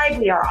subscribe.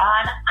 We are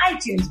on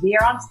iTunes. We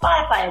are on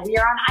Spotify. We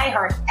are on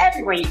iHeart.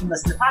 Everywhere you can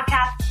listen to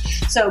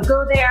podcasts. So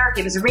go there,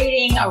 give us a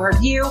rating, a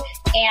review,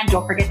 and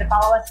don't forget to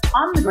follow us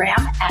on the gram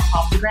at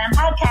Off the Gram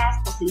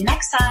Podcast. We'll see you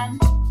next time.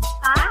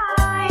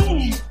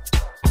 Bye.